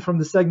seeing even from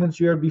the segments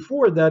you heard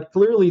before that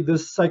clearly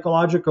this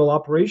psychological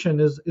operation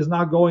is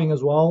not going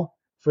as well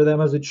for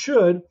them as it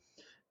should.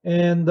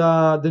 And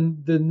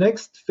the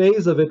next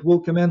phase of it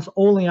will commence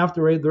only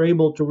after they're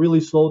able to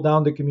really slow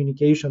down the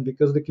communication,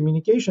 because the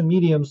communication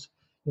mediums,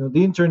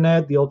 the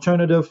internet, the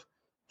alternative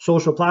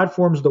social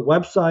platforms, the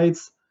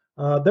websites,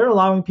 they're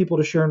allowing people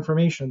to share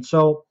information.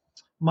 So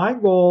my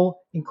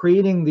goal in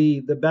creating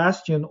the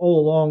Bastion all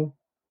along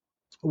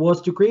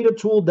was to create a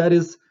tool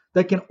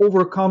that can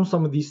overcome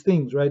some of these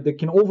things, right? That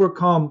can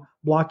overcome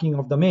blocking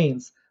of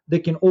domains,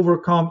 that can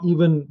overcome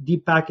even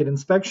deep packet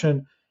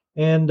inspection.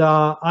 And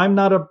I'm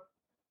not a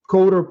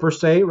coder per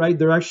se, right?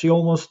 There are actually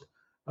almost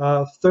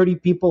 30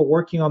 people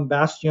working on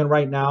Bastion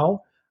right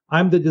now.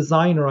 I'm the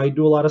designer. I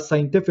do a lot of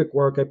scientific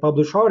work. I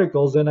publish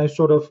articles, and I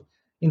sort of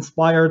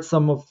inspired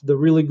some of the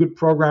really good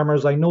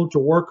programmers I know to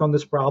work on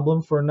this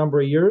problem for a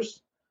number of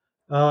years.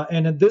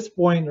 And at this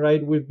point,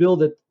 right, we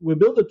built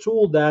a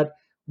tool that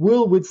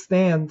will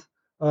withstand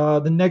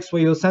the next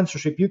wave of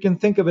censorship. You can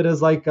think of it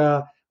as like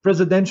a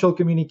presidential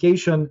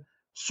communication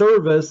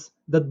service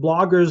that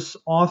bloggers,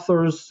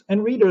 authors,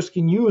 and readers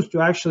can use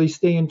to actually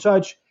stay in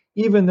touch,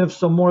 even if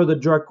some more of the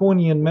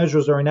draconian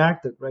measures are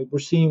enacted, right? We're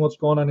seeing what's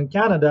going on in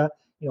Canada.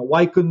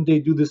 Why couldn't they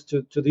do this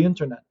to the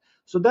internet?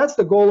 So that's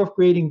the goal of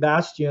creating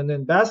Bastion.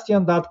 And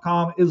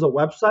Bastion.com is a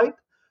website,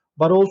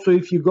 but also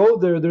if you go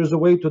there, there's a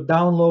way to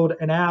download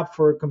an app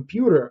for a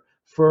computer,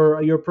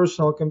 for your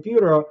personal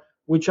computer,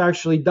 which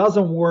actually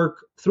doesn't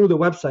work through the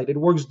website. It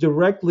works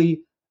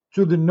directly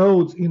to the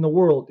nodes in the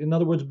world. In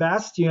other words,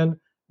 Bastion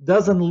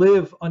doesn't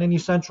live on any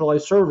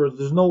centralized servers.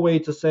 There's no way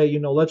to say,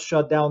 let's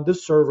shut down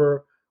this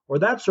server or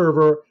that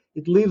server.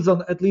 It lives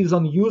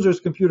on users'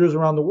 computers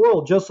around the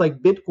world, just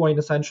like Bitcoin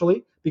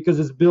essentially, because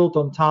it's built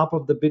on top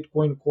of the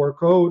Bitcoin core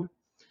code.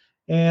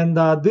 And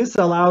this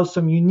allows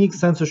some unique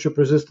censorship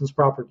resistance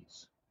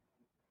properties.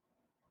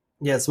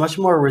 Yeah, it's much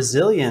more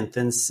resilient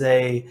than,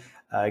 say,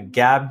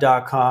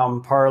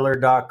 Gab.com,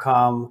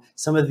 Parler.com,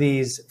 some of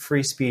these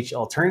free speech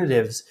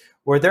alternatives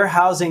where they're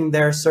housing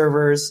their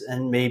servers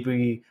in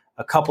maybe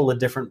a couple of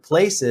different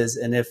places.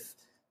 And if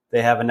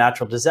they have a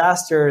natural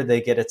disaster,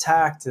 they get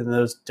attacked, and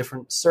those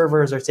different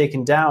servers are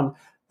taken down,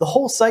 the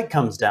whole site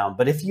comes down.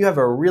 But if you have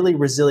a really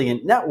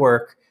resilient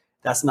network,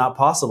 that's not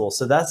possible.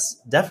 So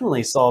that's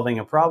definitely solving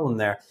a problem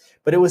there.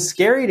 But it was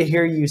scary to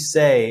hear you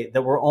say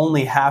that we're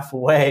only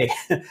halfway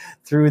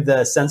through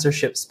the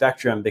censorship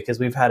spectrum because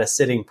we've had a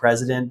sitting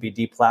president be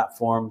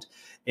deplatformed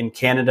in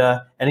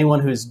Canada. Anyone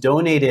who's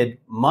donated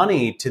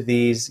money to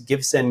these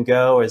Give, Send,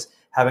 Go is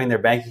having their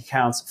bank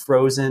accounts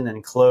frozen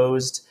and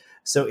closed.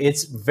 So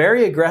it's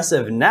very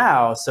aggressive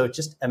now. So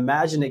just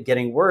imagine it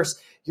getting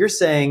worse. You're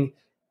saying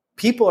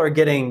people are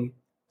getting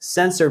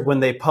censored when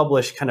they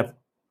publish kind of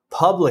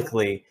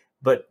publicly,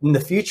 but in the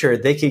future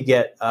they could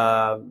get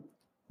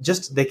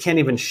they can't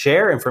even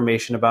share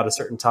information about a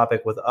certain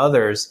topic with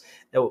others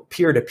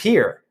peer to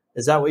peer.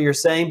 Is that what you're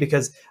saying?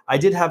 Because I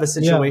did have a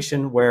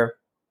situation where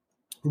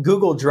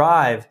Google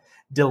Drive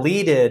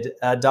deleted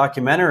a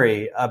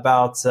documentary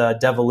about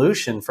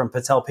devolution from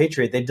Patel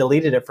Patriot. They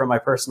deleted it from my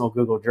personal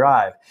Google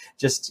Drive.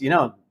 Just,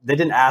 they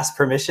didn't ask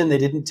permission. They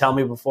didn't tell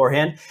me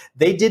beforehand.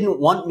 They didn't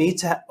want me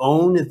to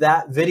own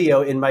that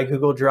video in my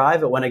Google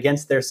Drive. It went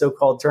against their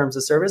so-called terms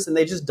of service, and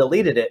they just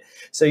deleted it.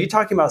 So you're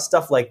talking about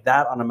stuff like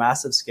that on a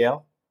massive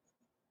scale?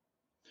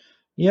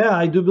 Yeah,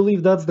 I do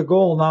believe that's the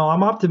goal. Now,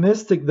 I'm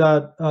optimistic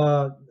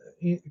that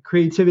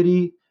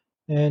creativity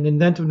and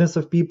inventiveness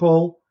of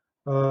people,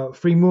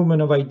 free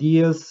movement of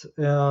ideas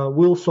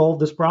will solve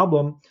this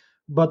problem.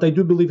 But I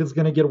do believe it's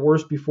going to get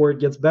worse before it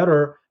gets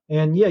better.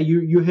 And yeah,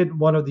 you hit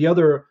one of the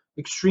other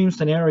extreme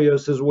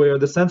scenarios is where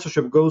the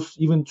censorship goes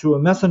even to a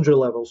messenger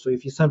level. So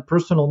if you send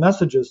personal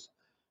messages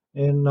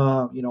in,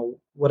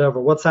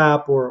 whatever,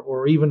 WhatsApp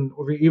or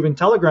even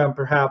Telegram,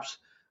 perhaps,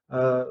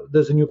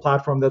 there's a new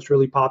platform that's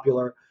really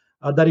popular,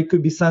 that it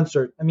could be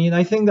censored. I mean,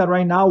 I think that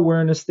right now we're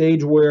in a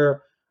stage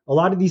where a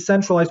lot of these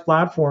centralized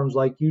platforms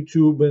like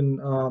YouTube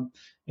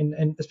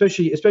and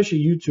especially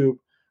YouTube,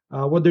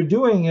 what they're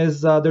doing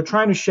is they're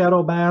trying to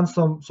shadow ban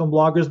some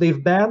bloggers.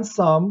 They've banned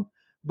some,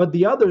 but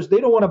the others,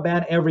 they don't want to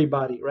ban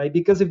everybody, right?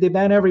 Because if they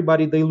ban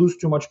everybody, they lose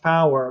too much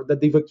power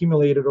that they've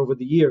accumulated over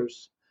the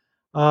years.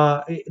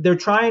 They're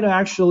trying to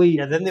actually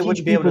then they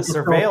wouldn't be able to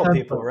surveil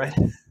people, right?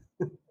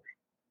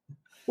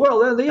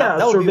 Well, yeah,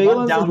 that would be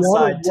one surveillance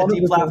downside is one to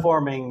of the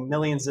deplatforming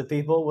millions of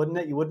people, wouldn't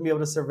it? You wouldn't be able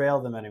to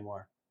surveil them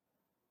anymore.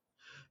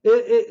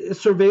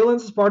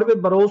 Surveillance is part of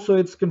it, but also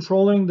it's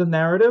controlling the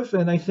narrative.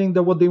 And I think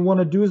that what they want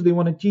to do is they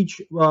want to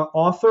teach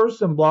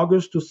authors and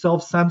bloggers to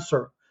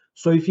self-censor.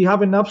 So if you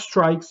have enough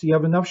strikes, you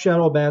have enough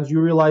shadow bans,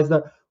 you realize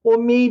that, well,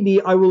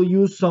 maybe I will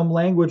use some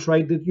language,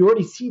 right? That you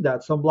already see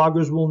that some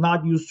bloggers will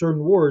not use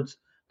certain words.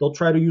 They'll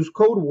try to use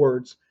code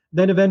words.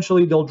 Then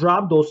eventually they'll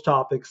drop those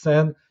topics,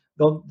 and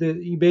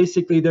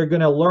they're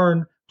going to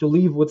learn to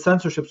live with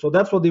censorship. So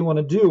that's what they want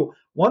to do.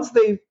 Once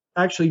they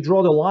actually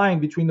draw the line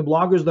between the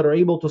bloggers that are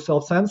able to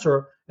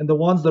self-censor and the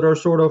ones that are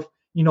sort of,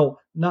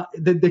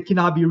 they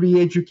cannot be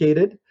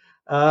re-educated,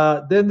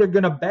 then they're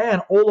going to ban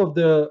all of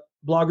the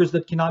bloggers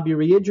that cannot be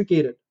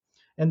re-educated.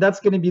 And that's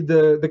going to be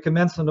the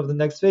commencement of the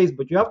next phase.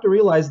 But you have to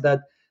realize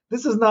that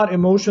this is not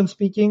emotion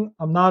speaking.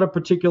 I'm not a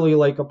particularly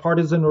like a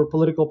partisan or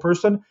political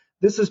person.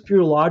 This is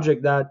pure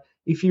logic that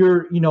if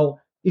you're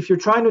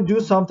trying to do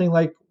something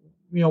like,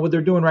 what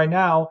they're doing right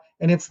now,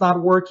 and it's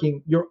not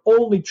working, your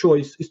only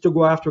choice is to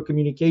go after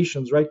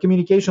communications, right?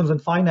 Communications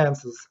and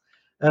finances.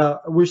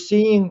 We're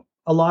seeing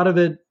a lot of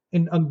it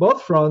on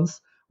both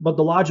fronts, but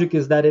the logic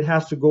is that it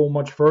has to go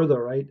much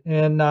further, right?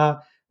 And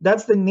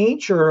that's the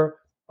nature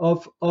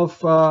of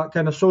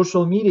kind of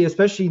social media,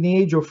 especially in the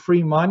age of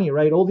free money,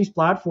 right? All these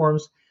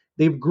platforms,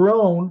 they've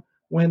grown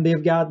when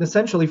they've got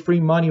essentially free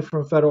money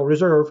from Federal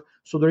Reserve,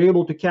 so they're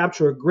able to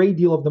capture a great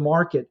deal of the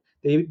market.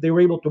 They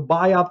were able to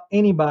buy up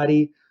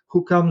anybody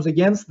who comes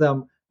against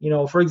them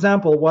For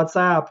example,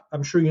 WhatsApp,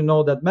 I'm sure you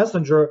know that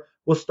Messenger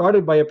was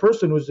started by a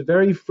person who's a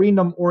very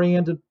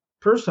freedom-oriented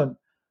person.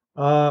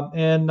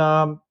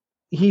 And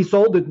he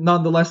sold it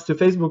nonetheless to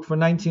Facebook for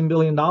 $19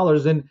 billion,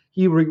 and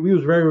he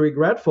was very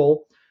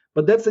regretful.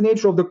 But that's the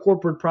nature of the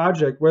corporate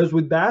project. Whereas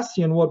with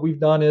Bastion, what we've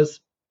done is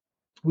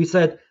we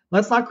said,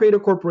 let's not create a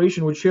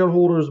corporation with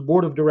shareholders,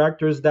 board of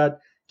directors that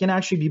can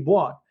actually be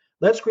bought.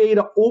 Let's create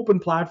an open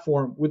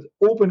platform with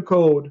open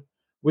code,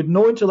 with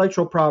no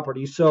intellectual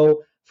property.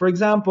 So, for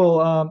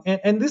example,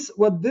 and this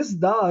what this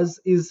does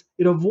is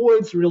it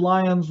avoids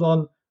reliance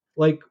on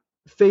like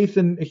faith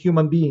in a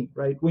human being,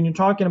 right? When you're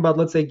talking about,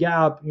 let's say,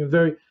 Gab,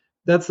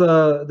 that's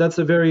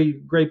a very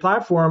great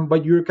platform,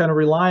 but you're kind of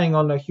relying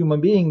on a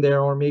human being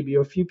there, or maybe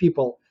a few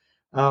people.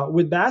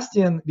 With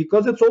Bastion,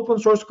 because it's open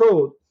source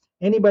code,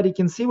 anybody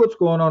can see what's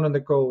going on in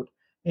the code,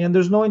 and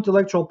there's no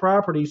intellectual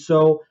property.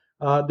 So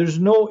there's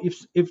no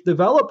if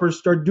developers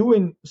start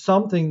doing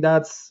something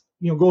that's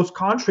goes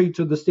contrary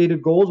to the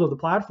stated goals of the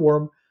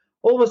platform,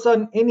 all of a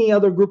sudden any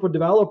other group of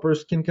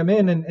developers can come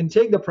in and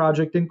take the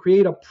project and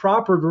create a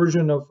proper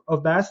version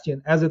of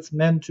Bastion as it's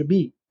meant to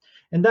be.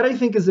 And that, I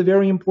think, is a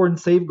very important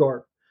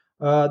safeguard.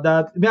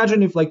 That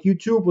imagine if like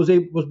YouTube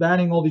was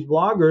banning all these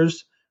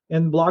bloggers,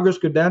 and bloggers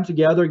could band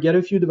together, get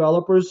a few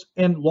developers,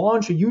 and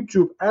launch a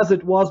YouTube as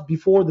it was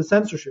before the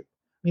censorship.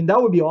 I mean,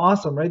 that would be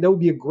awesome, right? That would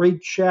be a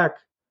great check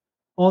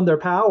on their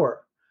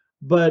power.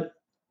 But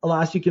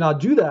alas, you cannot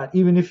do that.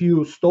 Even if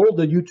you stole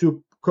the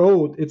YouTube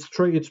code, it's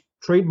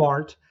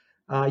trademarked.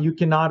 You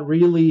cannot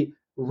really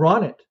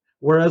run it.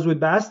 Whereas with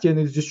Bastion,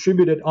 it's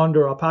distributed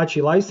under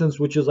Apache license,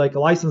 which is like a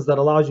license that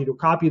allows you to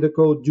copy the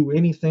code, do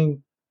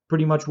anything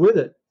pretty much with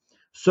it.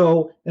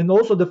 So, and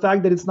also the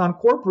fact that it's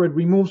non-corporate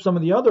removes some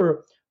of the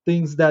other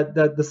things that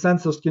the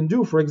census can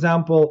do. For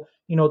example,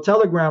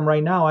 Telegram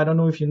right now, I don't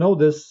know if you know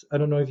this, I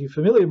don't know if you're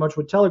familiar much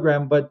with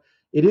Telegram, but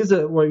it is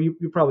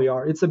you probably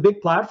are. It's a big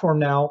platform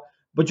now,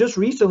 but just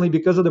recently,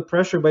 because of the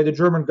pressure by the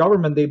German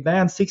government, they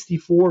banned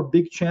 64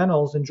 big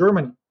channels in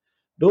Germany.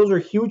 Those are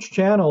huge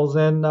channels,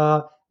 and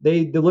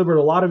they delivered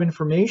a lot of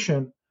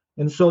information.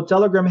 And so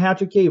Telegram had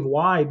to cave.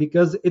 Why?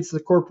 Because it's a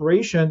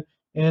corporation,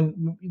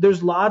 and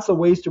there's lots of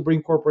ways to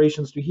bring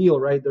corporations to heel,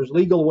 right? There's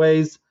legal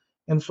ways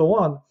and so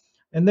on.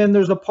 And then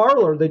there's a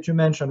Parler that you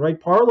mentioned, right?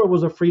 Parler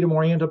was a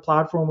freedom-oriented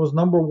platform, was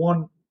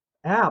 #1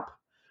 app.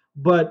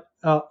 But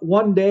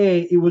one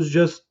day it was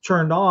just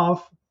turned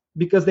off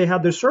because they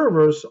had their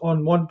servers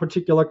on one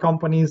particular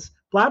company's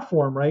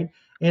platform, right?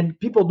 And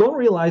people don't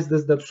realize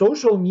this, that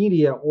social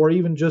media, or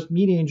even just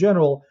media in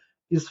general,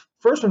 is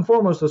first and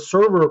foremost a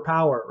server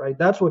power, right?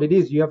 That's what it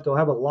is. You have to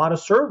have a lot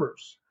of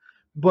servers.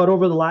 But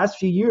over the last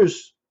few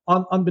years,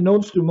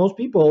 unbeknownst to most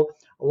people,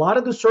 a lot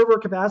of the server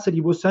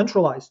capacity was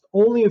centralized.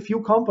 Only a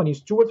few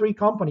companies, 2 or 3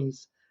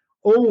 companies,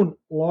 own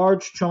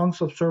large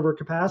chunks of server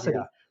capacity.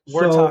 Yeah.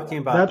 We're talking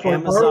about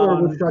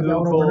Amazon,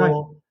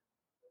 Google,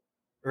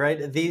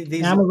 right?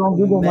 These Amazon,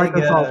 Google,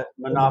 mega Microsoft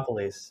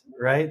monopolies,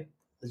 right?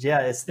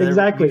 Yeah, it's the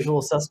Exactly.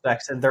 usual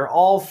suspects, and they're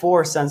all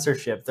for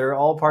censorship. They're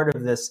all part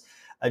of this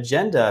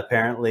agenda,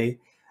 apparently.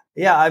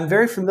 Yeah, I'm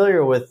very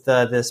familiar with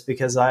this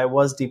because I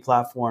was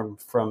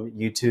deplatformed from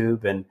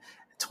YouTube and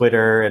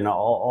Twitter and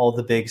all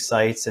the big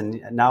sites,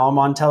 and now I'm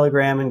on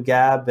Telegram and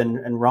Gab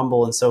and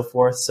Rumble and so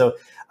forth. So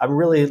I'm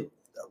really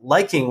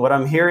liking what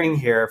I'm hearing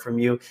here from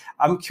you.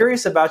 I'm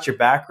curious about your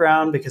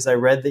background because I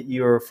read that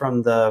you were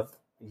from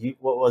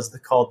what was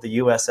called the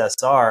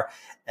USSR,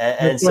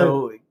 and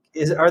so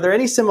are there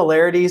any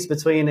similarities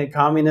between a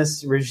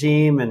communist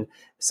regime and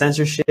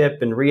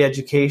censorship and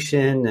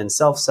re-education and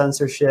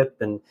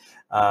self-censorship, and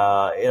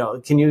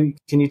can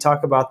you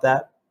talk about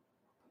that?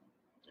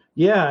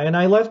 Yeah, and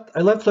I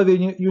left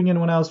Soviet Union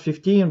when I was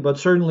 15, but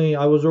certainly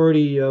I was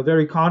already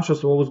very conscious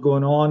of what was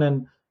going on,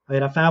 and I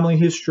had a family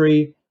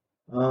history.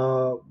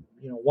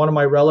 One of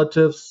my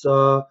relatives,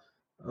 a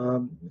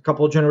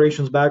couple of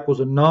generations back, was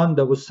a nun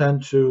that was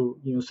sent to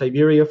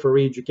Siberia for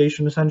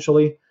re-education,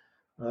 essentially,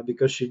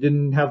 because she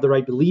didn't have the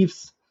right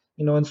beliefs,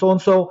 and so on.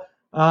 So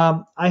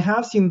I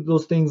have seen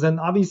those things, and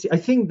obviously I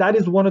think that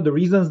is one of the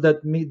reasons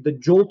that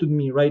jolted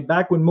me right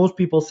back when most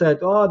people said,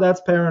 "Oh,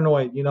 that's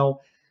paranoid,"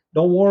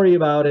 don't worry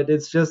about it.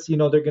 It's just they're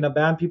going to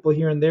ban people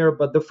here and there,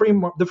 but the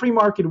free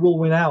market will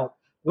win out.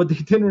 What they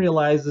didn't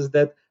realize is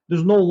that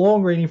there's no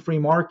longer any free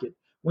market.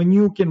 When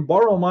you can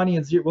borrow money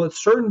at zero,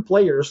 certain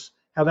players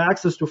have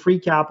access to free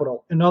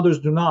capital and others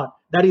do not.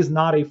 That is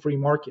not a free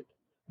market.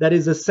 That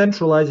is as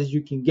centralized as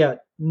you can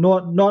get,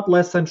 not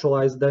less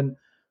centralized than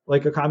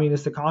like a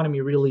communist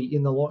economy, really,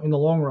 in the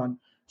long run.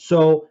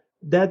 So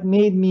that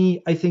made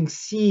me, I think,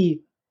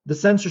 see the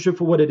censorship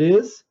for what it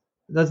is.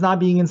 That's not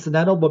being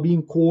incidental, but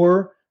being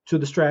core to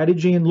the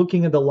strategy and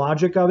looking at the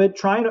logic of it,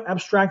 trying to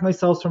abstract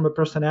myself from the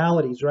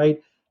personalities,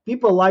 right?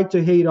 People like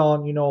to hate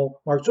on,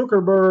 Mark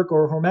Zuckerberg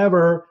or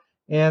whomever,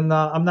 and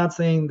I'm not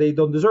saying they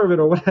don't deserve it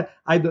or what.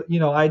 I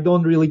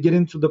don't really get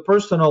into the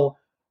personal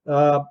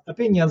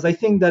opinions. I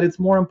think that it's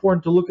more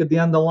important to look at the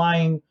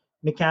underlying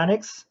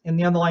mechanics and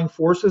the underlying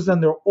forces,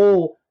 and they're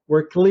all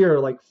were clear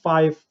like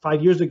five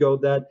years ago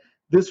that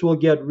this will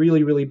get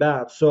really, really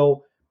bad.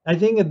 So I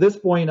think at this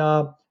point,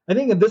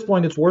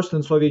 it's worse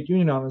than Soviet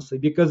Union, honestly,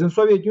 because in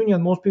Soviet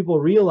Union, most people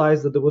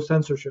realized that there was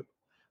censorship.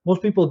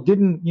 Most people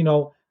didn't,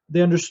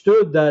 they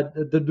understood that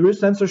there is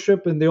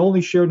censorship, and they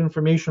only shared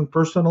information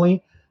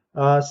personally,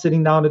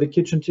 sitting down at the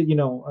kitchen to,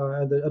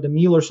 at a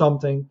meal or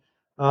something.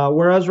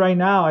 Whereas right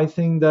now, I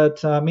think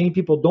that many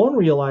people don't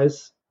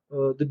realize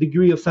the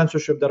degree of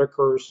censorship that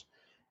occurs,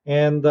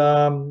 and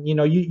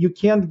you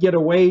can't get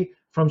away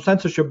from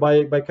censorship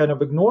by kind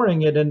of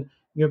ignoring it, and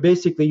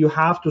basically you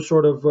have to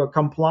sort of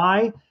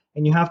comply,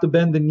 and you have to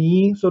bend the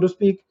knee, so to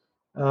speak,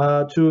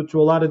 to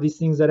a lot of these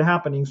things that are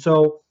happening.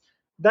 So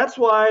that's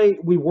why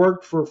we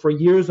worked for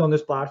years on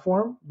this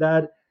platform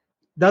that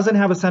doesn't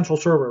have a central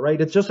server, right?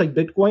 It's just like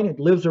Bitcoin. It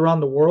lives around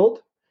the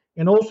world.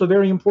 And also,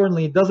 very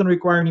importantly, it doesn't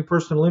require any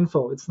personal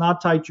info. It's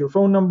not tied to your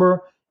phone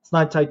number. It's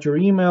not tied to your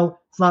email.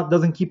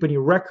 Doesn't keep any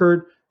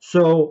record.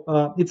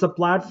 So it's a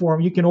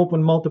platform. You can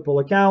open multiple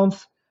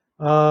accounts.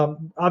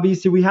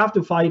 Obviously, we have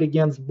to fight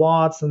against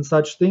bots and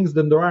such things.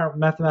 Then there are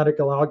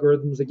mathematical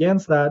algorithms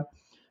against that.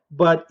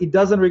 But it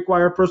doesn't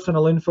require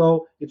personal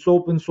info. It's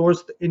open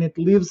source, and it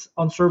lives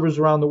on servers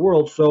around the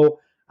world. So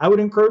I would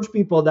encourage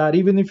people that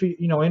even if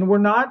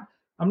and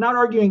I'm not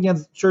arguing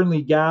against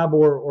certainly Gab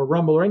or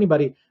Rumble or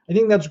anybody. I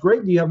think that's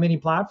great. You have many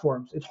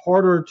platforms. It's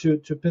harder to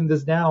pin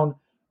this down.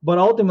 But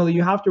ultimately,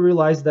 you have to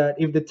realize that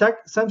if the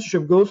tech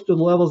censorship goes to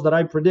the levels that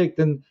I predict,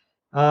 then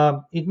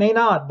it may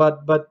not.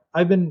 But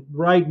I've been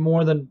right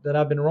more than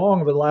I've been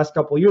wrong over the last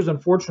couple of years,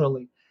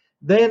 unfortunately.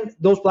 Then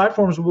those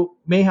platforms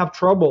may have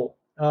trouble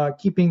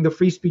keeping the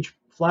free speech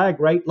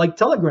flag, right? Like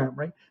Telegram,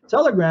 right?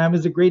 Telegram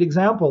is a great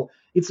example.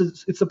 It's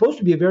supposed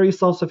to be a very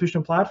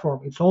self-sufficient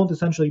platform. It's owned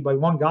essentially by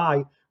one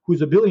guy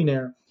who's a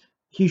billionaire.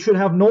 He should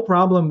have no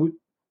problem with,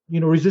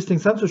 resisting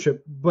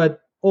censorship.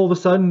 But all of a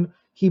sudden,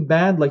 he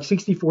banned like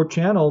 64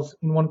 channels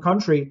in one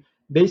country,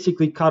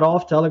 basically cut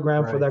off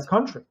Telegram for that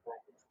country.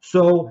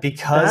 So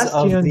because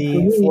of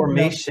the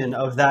formation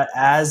of that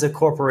as a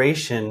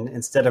corporation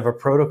instead of a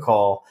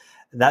protocol,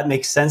 that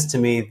makes sense to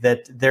me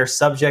that they're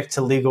subject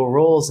to legal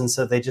rules, and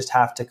so they just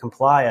have to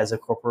comply as a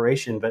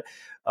corporation. But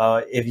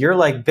if you're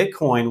like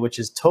Bitcoin, which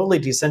is totally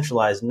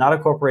decentralized, not a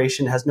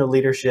corporation, has no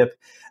leadership,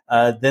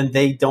 then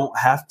they don't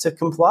have to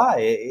comply.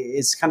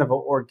 It's kind of an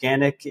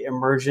organic,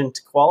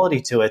 emergent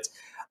quality to it.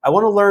 I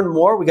want to learn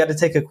more. We got to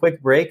take a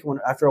quick break.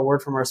 After a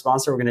word from our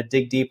sponsor, we're going to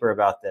dig deeper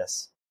about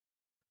this.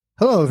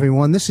 Hello,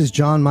 everyone. This is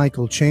John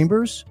Michael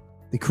Chambers,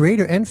 the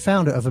creator and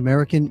founder of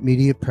American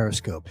Media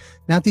Periscope.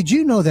 Now, did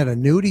you know that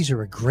annuities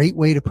are a great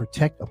way to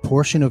protect a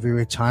portion of your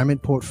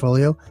retirement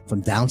portfolio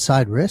from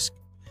downside risk?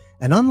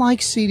 And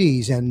unlike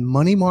CDs and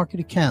money market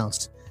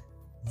accounts,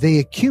 they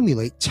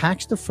accumulate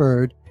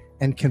tax-deferred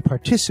and can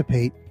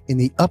participate in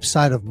the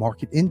upside of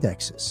market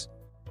indexes.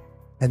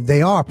 And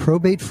they are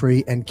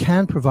probate-free and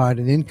can provide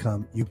an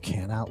income you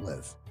can't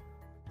outlive.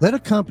 Let a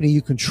company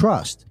you can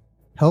trust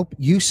help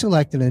you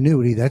select an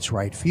annuity that's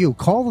right for you.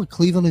 Call the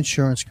Cleveland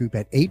Insurance Group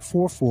at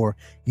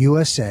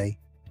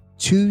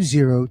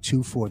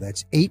 844-USA-2024.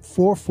 That's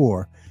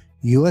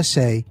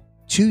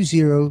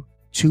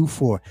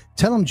 844-USA-2024.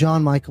 Tell them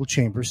John Michael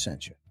Chambers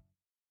sent you.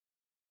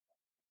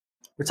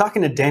 We're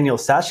talking to Daniel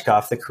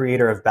Satchkov, the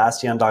creator of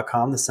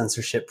Bastion.com, the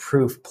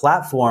censorship-proof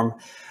platform.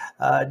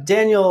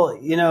 Daniel,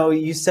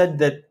 you said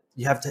that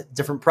you have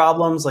different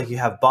problems, like you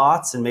have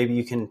bots, and maybe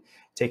you can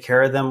take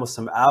care of them with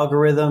some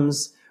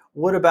algorithms.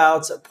 What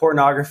about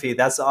pornography?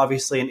 That's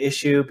obviously an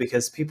issue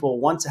because people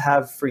want to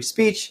have free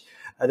speech.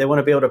 They want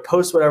to be able to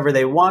post whatever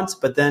they want,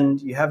 but then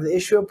you have the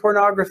issue of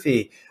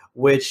pornography,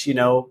 which,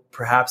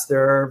 perhaps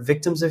there are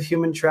victims of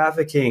human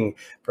trafficking.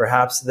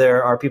 Perhaps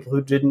there are people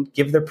who didn't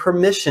give their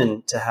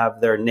permission to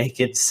have their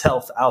naked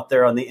self out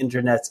there on the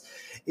internet.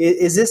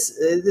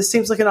 This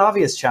seems like an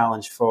obvious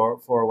challenge for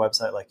a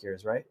website like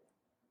yours, right?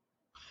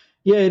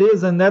 Yeah, it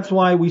is. And that's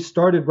why we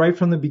started right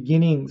from the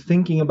beginning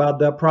thinking about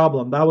that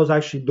problem. That was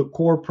actually the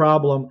core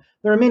problem.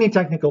 There are many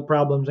technical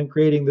problems in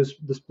creating this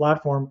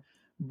platform,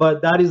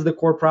 but that is the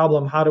core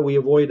problem. How do we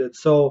avoid it?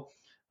 So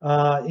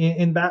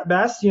in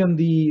Bastion,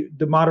 the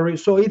moderate,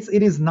 so it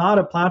is not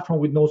a platform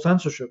with no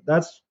censorship.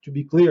 That's to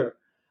be clear.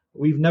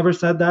 We've never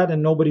said that,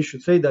 and nobody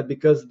should say that,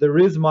 because there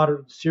is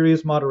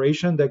serious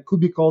moderation that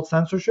could be called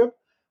censorship.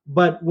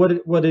 But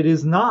what it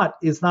is not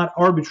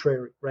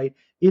arbitrary, right?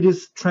 It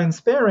is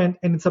transparent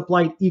and it's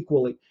applied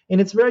equally.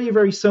 And it's very,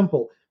 very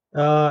simple.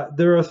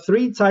 There are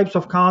 3 types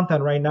of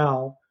content right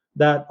now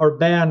that are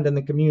banned in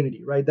the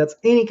community, right? That's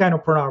any kind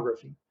of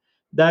pornography.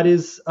 That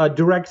is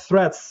direct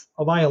threats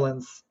of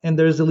violence, and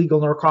there's illegal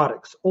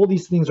narcotics. All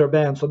these things are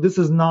banned. So this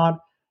is not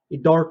a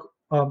dark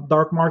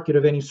market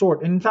of any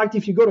sort. And in fact,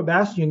 if you go to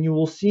Bastion, you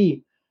will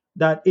see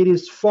that it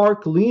is far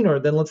cleaner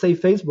than, let's say,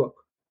 Facebook.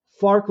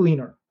 Far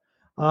cleaner.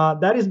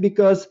 That is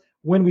because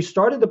when we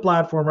started the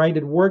platform, right,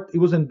 it worked. It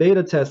was in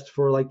beta test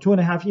for like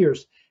 2.5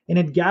 years, and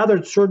it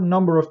gathered certain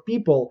number of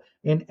people.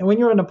 And when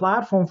you're on a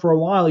platform for a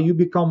while, you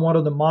become one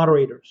of the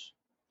moderators.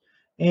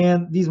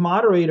 And these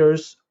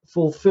moderators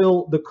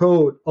fulfill the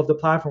code of the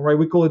platform, right?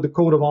 We call it the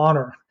code of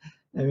honor.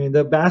 I mean,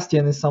 the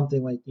Bastion is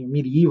something like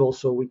medieval,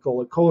 so we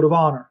call it code of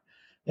honor.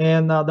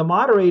 And the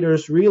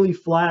moderators really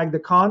flag the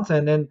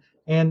content.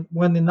 And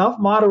when enough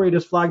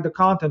moderators flag the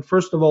content,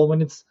 first of all,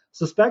 when it's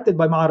suspected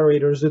by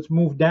moderators, it's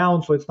moved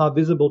down so it's not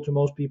visible to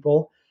most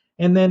people.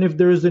 And then if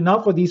there's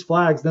enough of these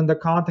flags, then the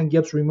content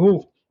gets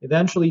removed.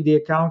 Eventually, the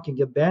account can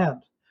get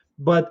banned.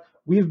 But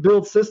we've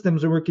built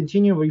systems and we're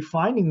continually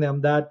refining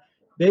them that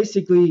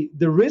basically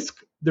the risk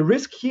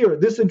here,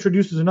 this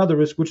introduces another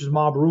risk, which is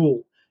mob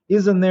rule.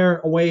 Isn't there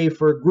a way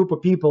for a group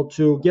of people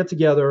to get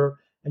together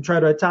and try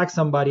to attack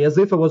somebody as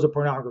if it was a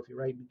pornography,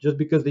 right? Just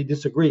because they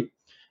disagree.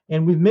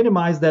 And we've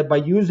minimized that by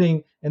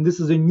using, and this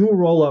is a new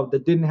rollout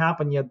that didn't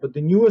happen yet, but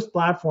the newest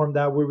platform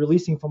that we're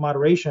releasing for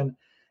moderation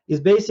is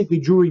basically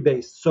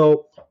jury-based.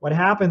 So what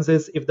happens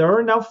is if there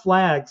are enough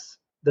flags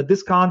that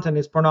this content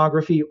is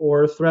pornography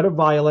or threat of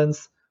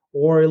violence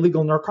or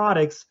illegal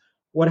narcotics,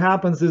 what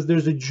happens is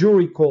there's a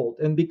jury called.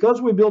 And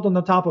because we built on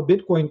the top of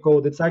Bitcoin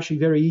code, it's actually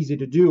very easy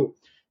to do.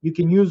 You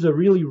can use a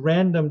really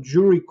random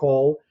jury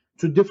call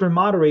to different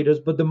moderators,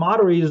 but the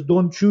moderators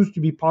don't choose to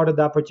be part of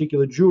that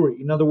particular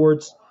jury. In other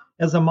words,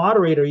 as a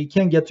moderator, you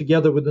can't get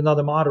together with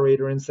another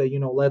moderator and say,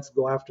 let's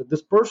go after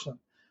this person.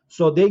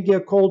 So they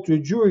get called to a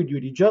jury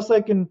duty. Just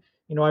like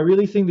I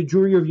really think the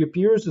jury of your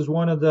peers is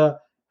one of the,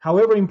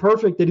 however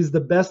imperfect, it is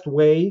the best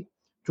way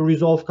to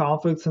resolve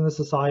conflicts in the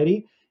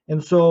society.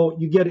 And so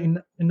you get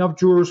enough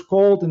jurors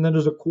called, and then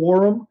there's a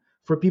quorum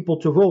for people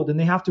to vote, and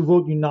they have to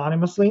vote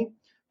unanimously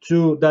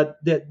to that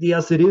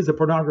yes, it is a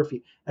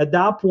pornography. At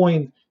that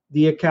point,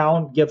 the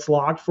account gets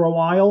locked for a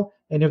while,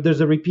 and if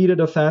there's a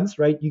repeated offense,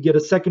 right, you get a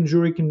second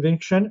jury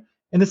conviction.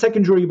 And the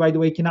second jury, by the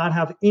way, cannot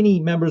have any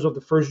members of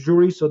the first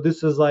jury. So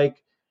this is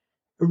like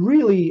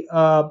really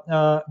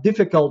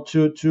difficult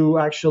to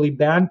actually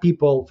ban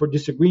people for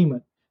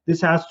disagreement.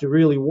 This has to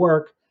really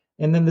work.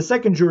 And then the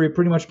second jury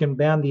pretty much can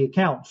ban the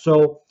account.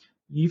 So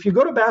if you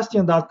go to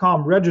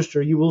bastion.com,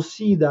 register, you will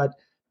see that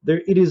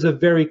it is a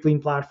very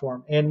clean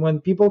platform. And when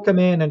people come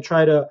in and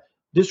try to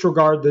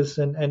disregard this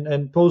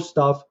and post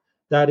stuff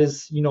that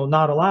is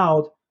not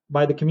allowed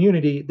by the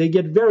community, they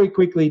get very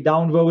quickly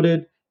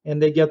downvoted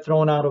and they get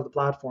thrown out of the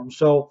platform.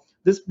 So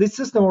this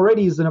system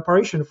already is in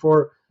operation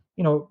for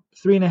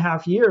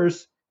 3.5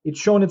 years. It's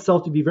shown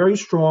itself to be very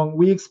strong.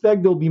 We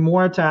expect there'll be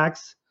more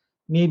attacks,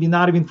 maybe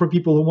not even for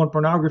people who want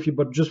pornography,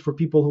 but just for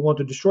people who want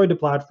to destroy the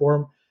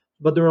platform.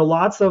 But there are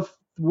lots of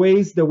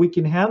ways that we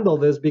can handle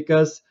this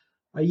because,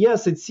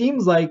 yes, it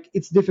seems like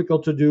it's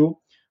difficult to do,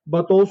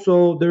 but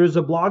also there is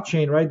a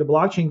blockchain, right? The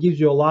blockchain gives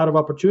you a lot of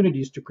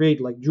opportunities to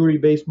create like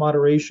jury-based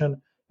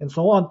moderation and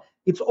so on.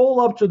 It's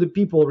all up to the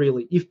people,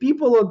 really. If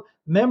people are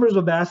members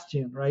of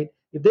Bastion, right,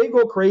 if they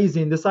go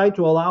crazy and decide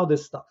to allow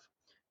this stuff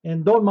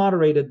and don't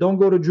moderate it, don't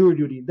go to jury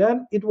duty,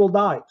 then it will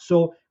die.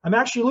 So I'm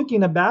actually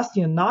looking at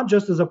Bastion not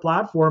just as a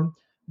platform,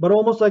 but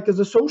almost like as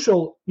a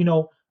social,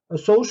 a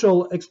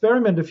social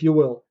experiment, if you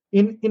will,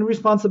 in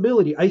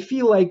responsibility. I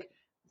feel like,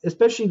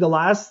 especially the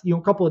last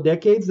couple of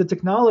decades, the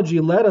technology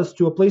led us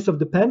to a place of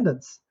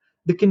dependence.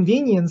 The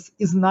convenience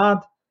is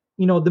not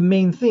the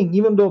main thing.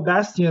 Even though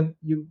Bastion,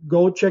 you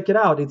go check it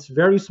out, it's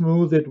very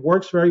smooth, it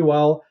works very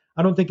well.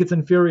 I don't think it's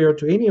inferior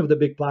to any of the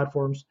big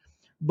platforms,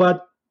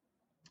 but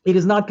it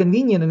is not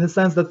convenient in the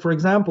sense that, for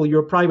example,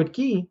 your private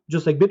key,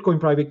 just like Bitcoin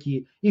private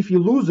key, if you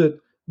lose it,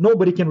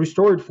 nobody can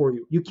restore it for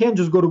you. You can't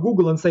just go to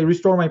Google and say,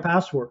 restore my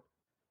password.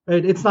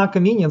 Right? It's not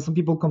convenient. Some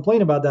people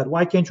complain about that.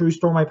 Why can't you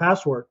restore my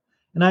password?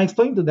 And I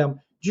explained to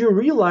them, do you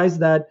realize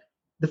that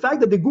the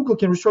fact that the Google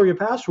can restore your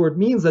password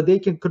means that they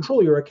can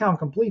control your account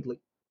completely,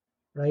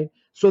 right?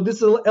 So this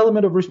is an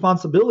element of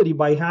responsibility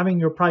by having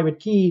your private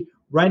key,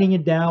 writing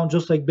it down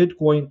just like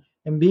Bitcoin,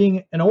 and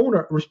being an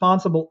owner,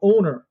 responsible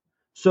owner.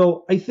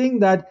 So I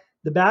think that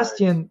the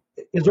Bastion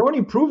has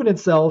already proven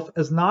itself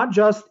as not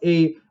just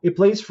a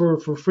place for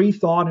free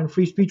thought and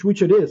free speech,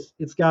 which it is.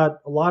 It's got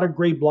a lot of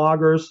great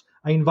bloggers.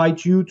 I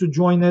invite you to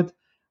join it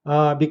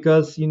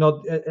because,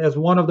 as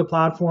one of the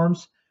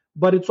platforms.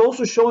 But it's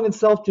also shown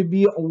itself to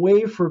be a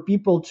way for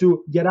people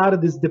to get out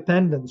of this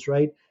dependence,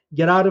 right?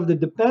 Get out of the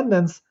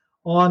dependence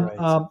on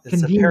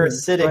It's convenience. a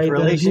parasitic right?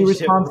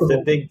 relationship with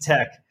the big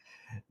tech.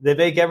 They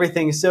make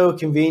everything so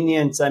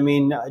convenient. I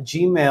mean,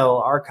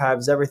 Gmail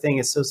archives, everything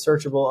is so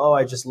searchable. Oh,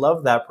 I just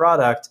love that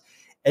product.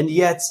 And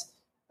yet,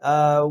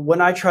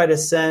 when I try to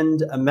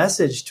send a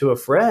message to a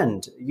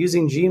friend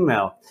using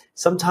Gmail,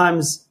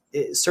 sometimes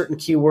certain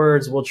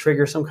keywords will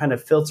trigger some kind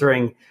of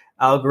filtering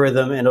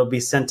algorithm and it'll be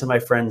sent to my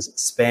friend's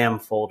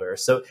spam folder.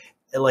 So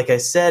like I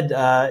said,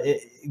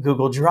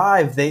 Google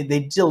Drive, they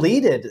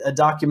deleted a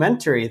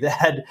documentary that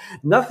had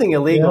nothing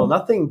illegal,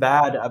 nothing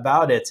bad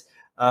about it.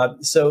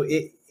 So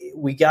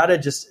we got to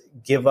just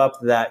give up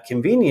that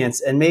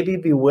convenience and maybe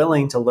be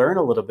willing to learn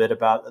a little bit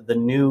about the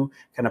new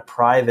kind of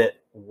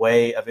private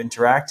way of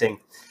interacting.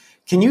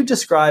 Can you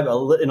describe in a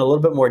little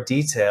bit more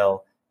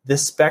detail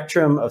this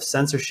spectrum of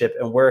censorship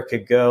and where it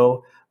could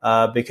go?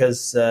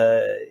 Because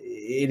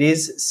it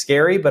is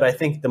scary, but I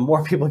think the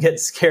more people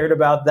get scared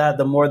about that,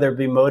 the more they'll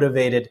be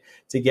motivated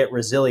to get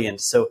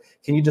resilient. So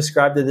can you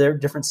describe the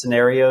different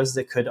scenarios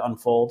that could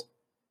unfold?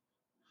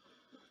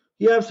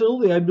 Yeah,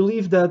 absolutely. I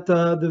believe that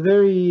the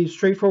very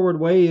straightforward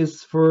way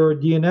is for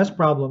DNS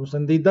problems,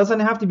 and it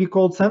doesn't have to be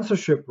called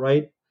censorship,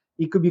 right?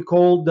 It could be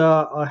called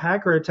a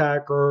hacker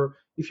attack, or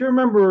if you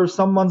remember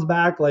some months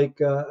back, like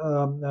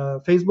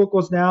Facebook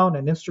was down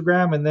and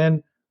Instagram, and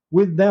then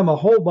with them a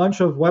whole bunch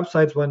of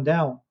websites went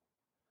down.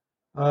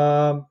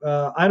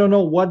 I don't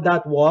know what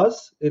that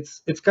was.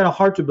 It's kind of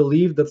hard to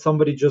believe that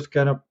somebody just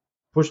kind of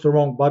pushed the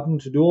wrong button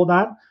to do all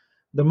that.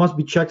 There must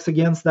be checks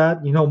against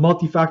that,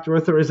 multi-factor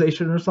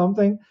authorization or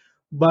something.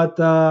 But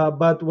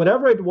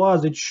whatever it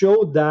was, it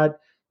showed that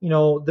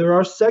there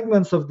are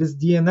segments of this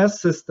DNS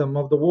system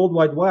of the World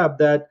Wide Web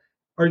that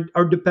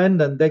are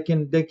dependent. They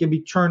can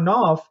be turned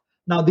off.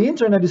 Now the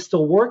internet is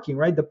still working,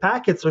 right? The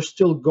packets are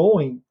still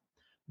going,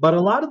 but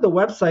a lot of the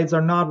websites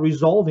are not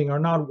resolving, are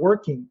not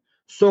working.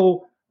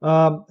 So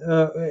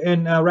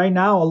right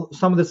now,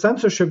 some of the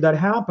censorship that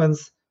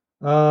happens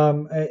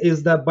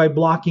is that by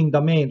blocking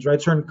domains,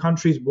 right? Certain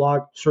countries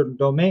block certain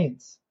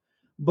domains.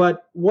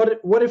 But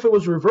what if it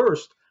was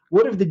reversed?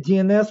 What if the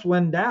DNS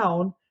went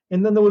down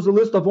and then there was a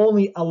list of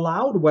only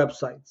allowed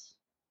websites?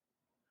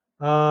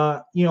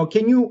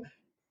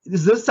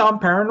 Does this sound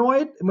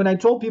paranoid? When I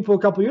told people a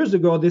couple years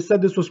ago, they said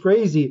this was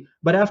crazy.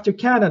 But after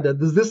Canada,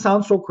 does this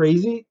sound so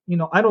crazy?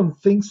 I don't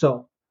think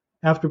so.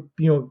 After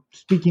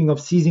speaking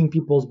of seizing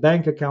people's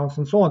bank accounts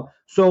and so on,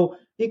 so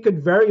it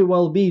could very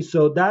well be.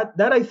 So that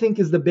I think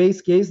is the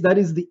base case. That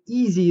is the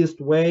easiest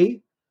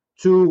way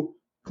to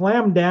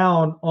clamp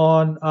down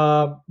on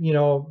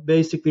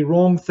basically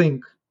wrongthink,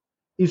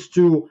 is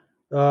to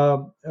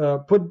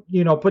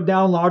put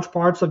down large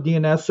parts of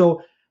DNS.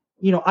 So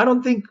I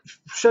don't think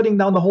shutting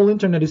down the whole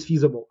internet is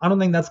feasible. I don't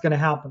think that's going to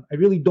happen. I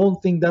really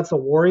don't think that's a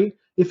worry.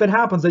 If it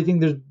happens, I think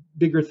there's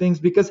bigger things,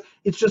 because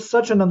it's just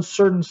such an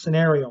uncertain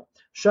scenario.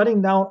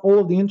 Shutting down all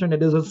of the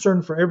internet is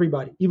uncertain for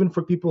everybody, even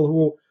for people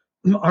who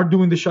are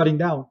doing the shutting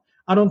down.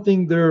 I don't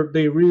think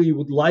they really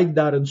would like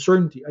that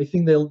uncertainty. I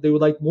think they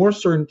would like more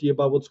certainty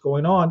about what's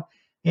going on,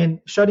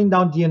 and shutting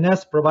down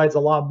DNS provides a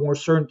lot more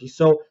certainty.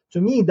 So to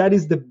me, that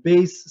is the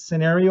base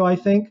scenario. I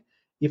think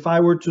if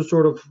I were to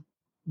sort of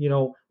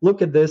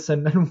look at this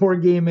and war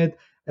game it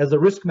as a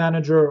risk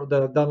manager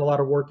that have done a lot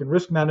of work in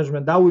risk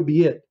management, that would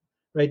be it,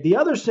 right? The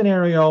other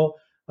scenario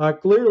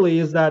clearly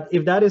is that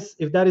if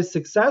that is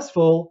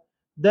successful,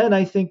 then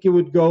I think it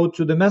would go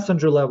to the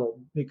messenger level,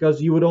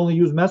 because you would only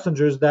use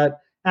messengers that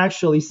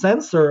actually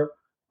censor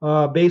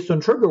based on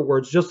trigger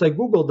words, just like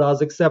Google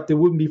does, except it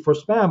wouldn't be for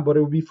spam, but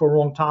it would be for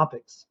wrong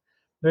topics,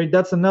 right?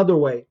 That's another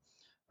way.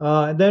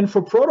 And then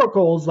for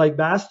protocols like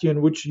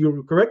Bastion, which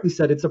you correctly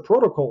said, it's a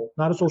protocol,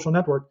 not a social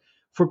network.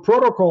 For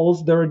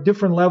protocols, there are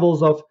different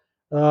levels of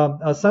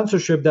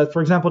censorship that,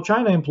 for example,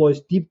 China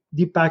employs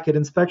deep packet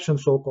inspection,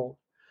 so-called.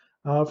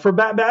 For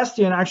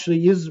Bastion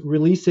actually is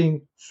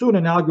releasing soon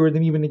an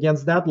algorithm even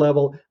against that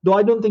level, though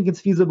I don't think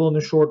it's feasible in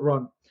the short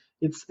run.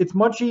 It's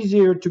much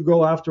easier to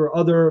go after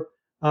other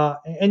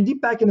and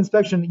deep packet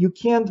inspection. You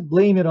can't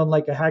blame it on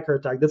like a hacker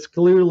attack. That's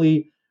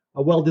clearly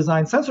a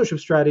well-designed censorship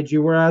strategy,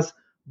 whereas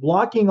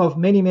blocking of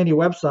many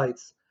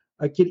websites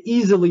could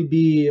easily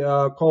be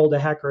called a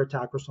hacker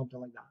attack or something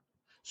like that.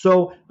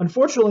 So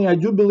unfortunately, I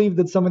do believe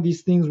that some of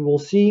these things we'll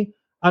see.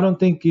 I don't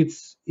think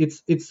it's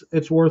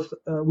worth.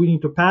 We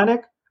need to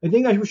panic. I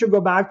think we should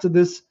go back to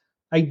this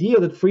idea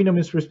that freedom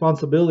is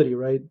responsibility,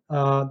 right?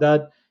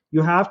 That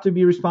you have to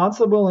be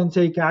responsible and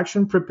take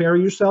action, prepare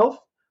yourself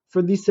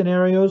for these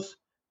scenarios.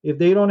 If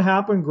they don't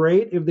happen,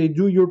 great. If they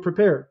do, you're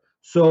prepared.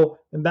 So,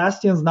 and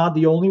Bastion's not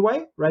the only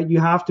way, right? You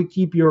have to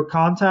keep your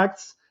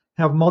contacts,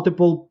 have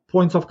multiple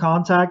points of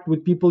contact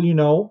with people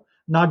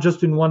not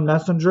just in one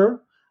messenger.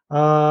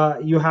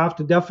 You have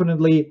to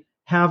definitely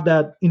have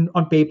that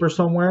on paper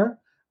somewhere.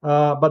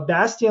 But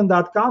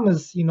Bastion.com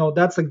is,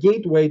 that's a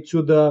gateway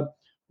to the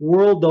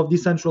world of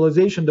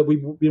decentralization that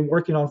we've been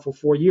working on for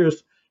 4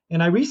 years.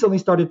 And I recently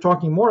started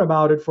talking more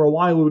about it. For a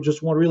while, we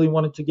just really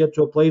wanted to get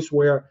to a place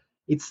where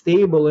it's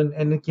stable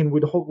and it can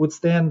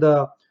withstand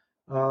a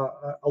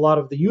lot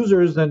of the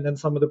users and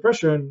some of the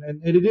pressure.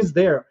 And it is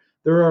there.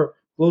 There are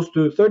close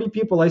to 30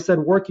 people, I said,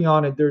 working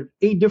on it. There are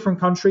 8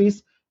 different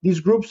countries. These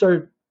groups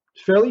are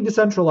fairly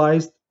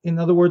decentralized. In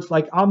other words,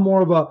 like I'm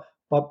more of a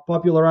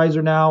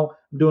popularizer now.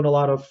 I'm doing a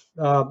lot of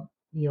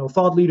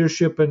thought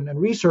leadership and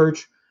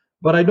research,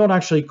 but I don't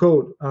actually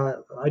code.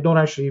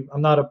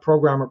 I'm not a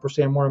programmer per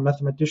se. I'm more a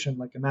mathematician,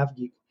 like a math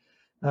geek.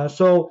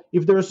 So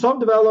if there are some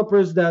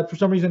developers that for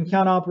some reason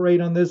can't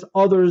operate on this,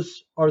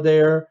 others are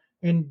there,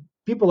 and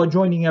people are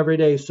joining every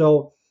day.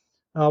 So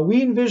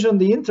we envision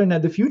the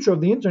internet, the future of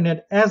the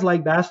internet, as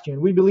like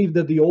Bastion. We believe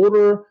that the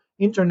older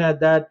internet,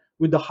 that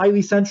with the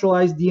highly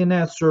centralized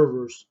DNS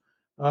servers,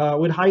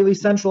 with highly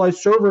centralized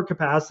server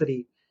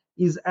capacity,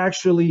 is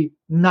actually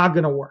not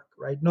going to work,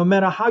 right? No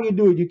matter how you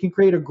do it, you can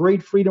create a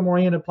great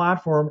freedom-oriented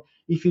platform.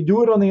 If you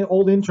do it on the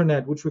old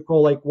internet, which we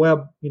call like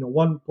Web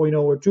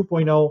 1.0 or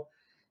 2.0,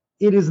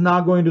 it is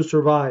not going to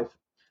survive.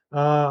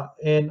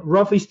 And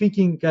roughly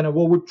speaking, kind of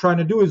what we're trying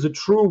to do is a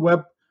true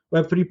Web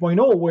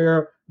 3.0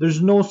 where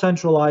there's no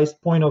centralized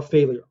point of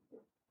failure.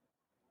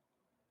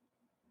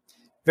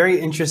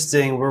 Very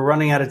interesting. We're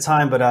running out of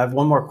time, but I have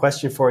one more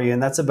question for you,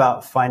 and that's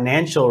about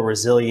financial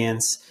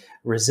resilience,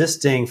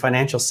 resisting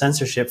financial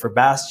censorship for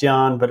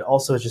Bastion, but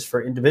also just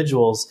for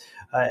individuals.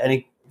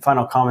 Any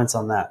final comments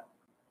on that?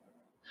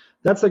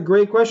 That's a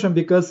great question,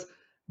 because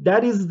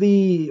that is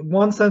the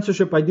one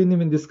censorship I didn't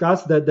even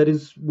discuss that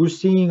is we're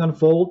seeing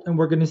unfold, and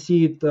we're going to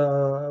see it.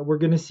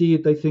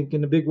 I think,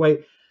 in a big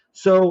way.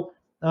 So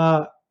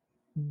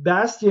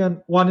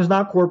Bastion one is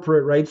not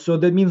corporate, right? So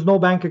that means no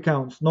bank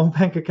accounts. No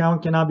bank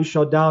account cannot be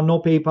shut down. No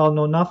PayPal,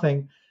 no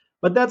nothing.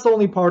 But that's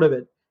only part of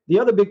it. The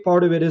other big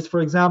part of it is,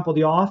 for example,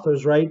 the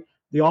authors, right?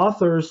 The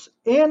authors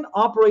and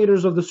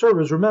operators of the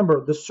servers.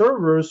 Remember, the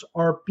servers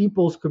are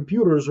people's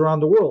computers around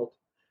the world.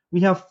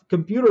 We have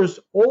computers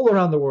all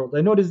around the world.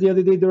 I noticed the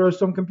other day there are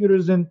some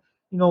computers in,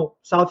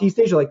 Southeast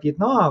Asia, like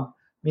Vietnam.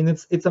 I mean,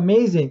 it's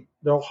amazing.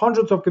 There are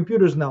hundreds of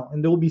computers now,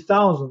 and there will be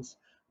thousands.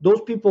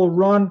 Those people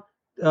run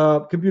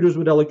computers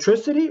with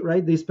electricity,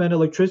 right? They spend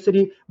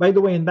electricity. By the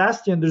way, in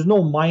Bastion, there's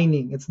no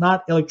mining. It's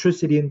not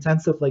electricity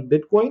intensive like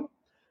Bitcoin,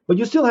 but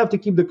you still have to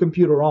keep the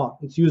computer on.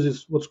 It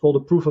uses what's called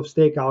a proof of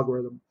stake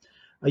algorithm.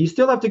 You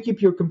still have to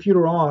keep your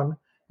computer on.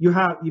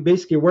 You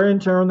basically wear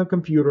and tear on the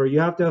computer.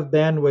 You have to have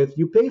bandwidth.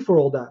 You pay for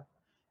all that.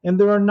 And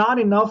there are not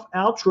enough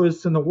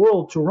altruists in the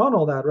world to run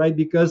all that, right?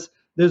 Because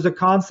there's a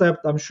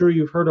concept I'm sure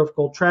you've heard of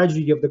called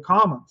tragedy of the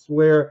commons,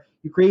 where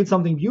you create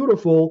something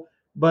beautiful,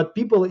 but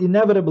people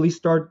inevitably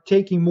start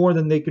taking more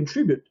than they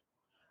contribute.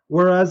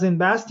 Whereas in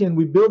Bastion,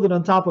 we build it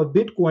on top of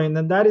Bitcoin,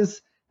 and that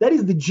is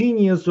the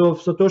genius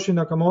of Satoshi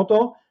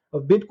Nakamoto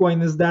of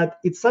Bitcoin, is that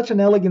it's such an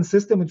elegant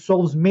system. It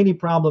solves many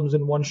problems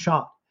in one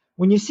shot.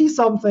 When you see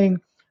something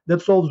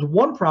that solves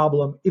one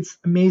problem, it's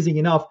amazing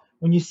enough.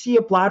 When you see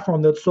a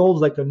platform that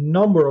solves like a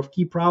number of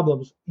key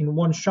problems in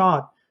one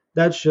shot,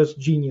 that's just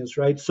genius,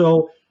 right?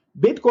 So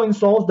Bitcoin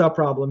solves that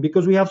problem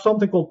because we have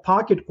something called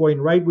Pocket Coin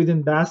right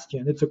within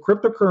Bastion. It's a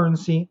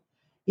cryptocurrency.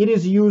 It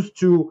is used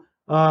to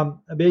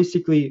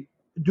basically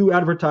do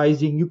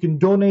advertising. You can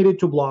donate it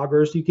to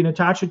bloggers. You can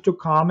attach it to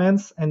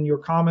comments, and your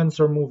comments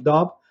are moved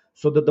up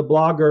so that the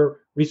blogger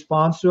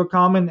responds to a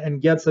comment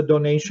and gets a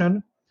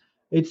donation.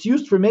 It's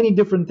used for many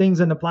different things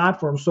in the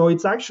platform. So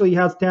it actually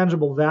has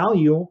tangible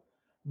value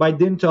by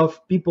dint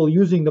of people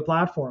using the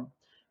platform.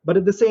 But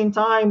at the same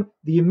time,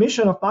 the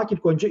emission of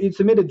Pocket Coin, it's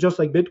emitted just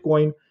like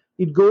Bitcoin.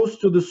 It goes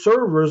to the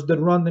servers that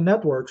run the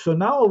network. So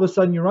now all of a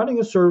sudden you're running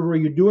a server,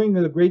 you're doing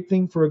a great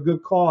thing for a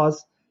good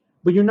cause,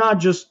 but you're not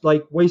just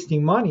like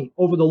wasting money.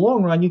 Over the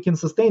long run, you can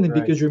sustain it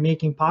because you're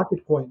making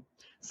Pocket Coin.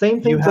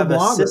 Same thing you for have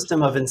bloggers. A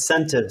system of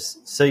incentives.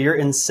 So you're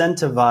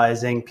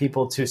incentivizing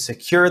people to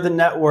secure the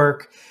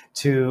network,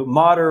 to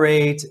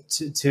moderate,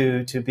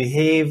 to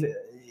behave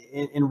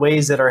in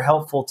ways that are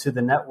helpful to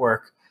the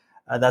network.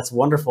 That's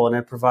wonderful, and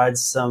it provides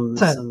some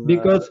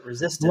because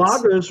resistance.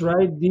 Bloggers,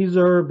 right?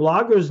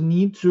 Bloggers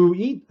need to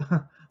eat.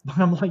 But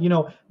I'm like,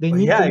 they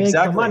need to make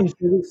some money.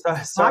 So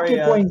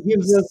Pocket Coin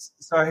gives us.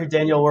 Sorry,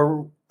 Daniel,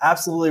 we're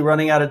absolutely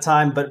running out of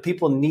time, but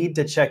people need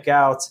to check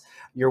out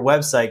your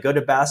website. Go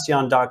to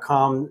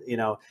bastion.com.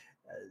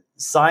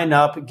 Sign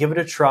up, give it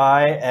a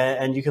try,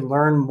 and you can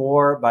learn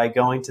more by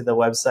going to the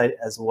website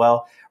as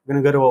well. We're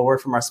going to go to a word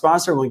from our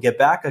sponsor. When we get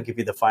back, I'll give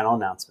you the final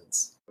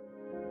announcements.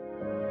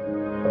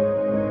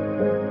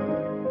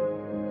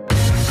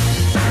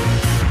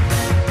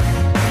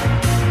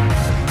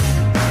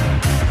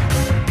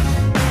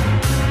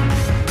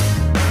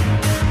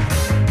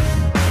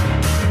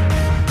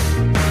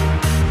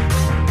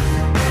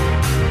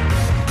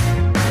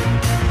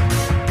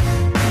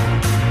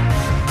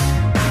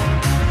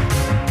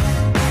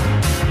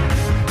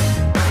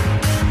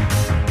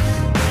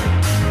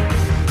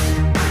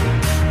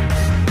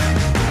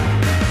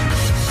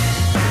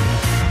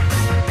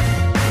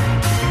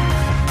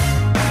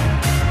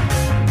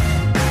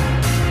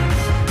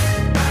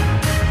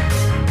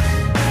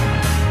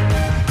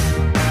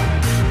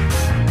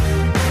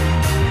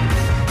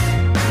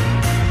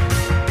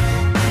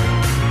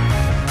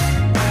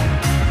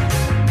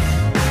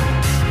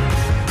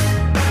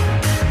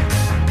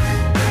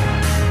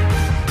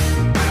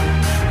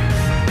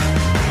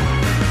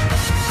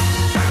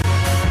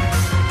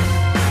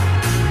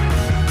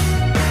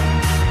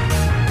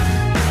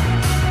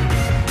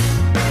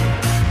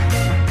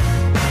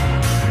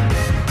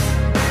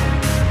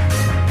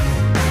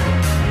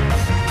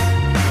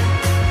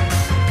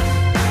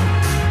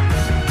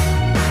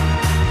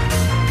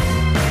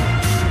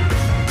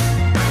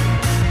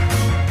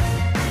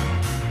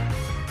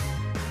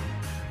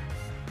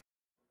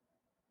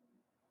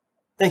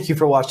 Thank you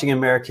for watching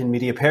American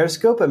Media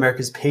Periscope,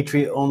 America's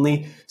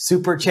Patriot-only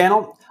super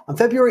channel. On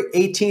February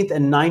 18th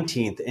and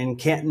 19th in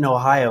Canton,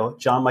 Ohio,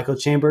 John Michael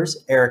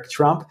Chambers, Eric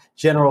Trump,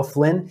 General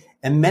Flynn,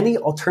 and many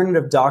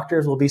alternative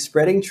doctors will be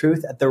spreading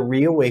truth at the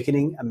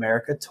Reawakening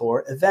America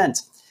Tour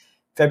event.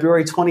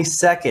 February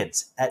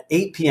 22nd at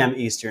 8 p.m.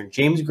 Eastern,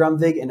 James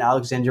Grumvig and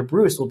Alexandra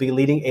Bruce will be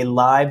leading a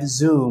live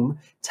Zoom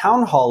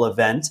town hall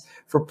event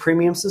for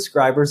premium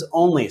subscribers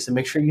only, so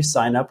make sure you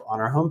sign up on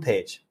our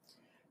homepage.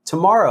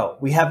 Tomorrow,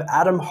 we have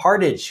Adam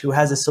Hardage, who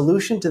has a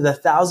solution to the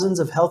thousands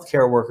of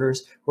healthcare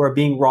workers who are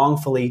being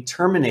wrongfully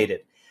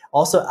terminated.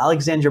 Also,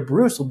 Alexandra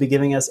Bruce will be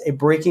giving us a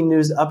breaking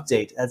news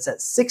update. That's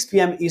at 6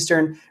 p.m.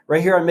 Eastern,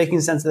 right here on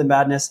Making Sense of the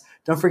Madness.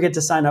 Don't forget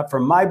to sign up for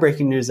my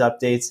breaking news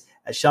updates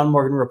at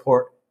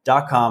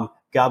SeanMorganReport.com.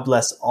 God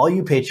bless all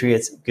you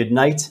patriots. Good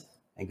night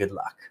and good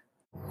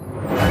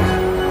luck.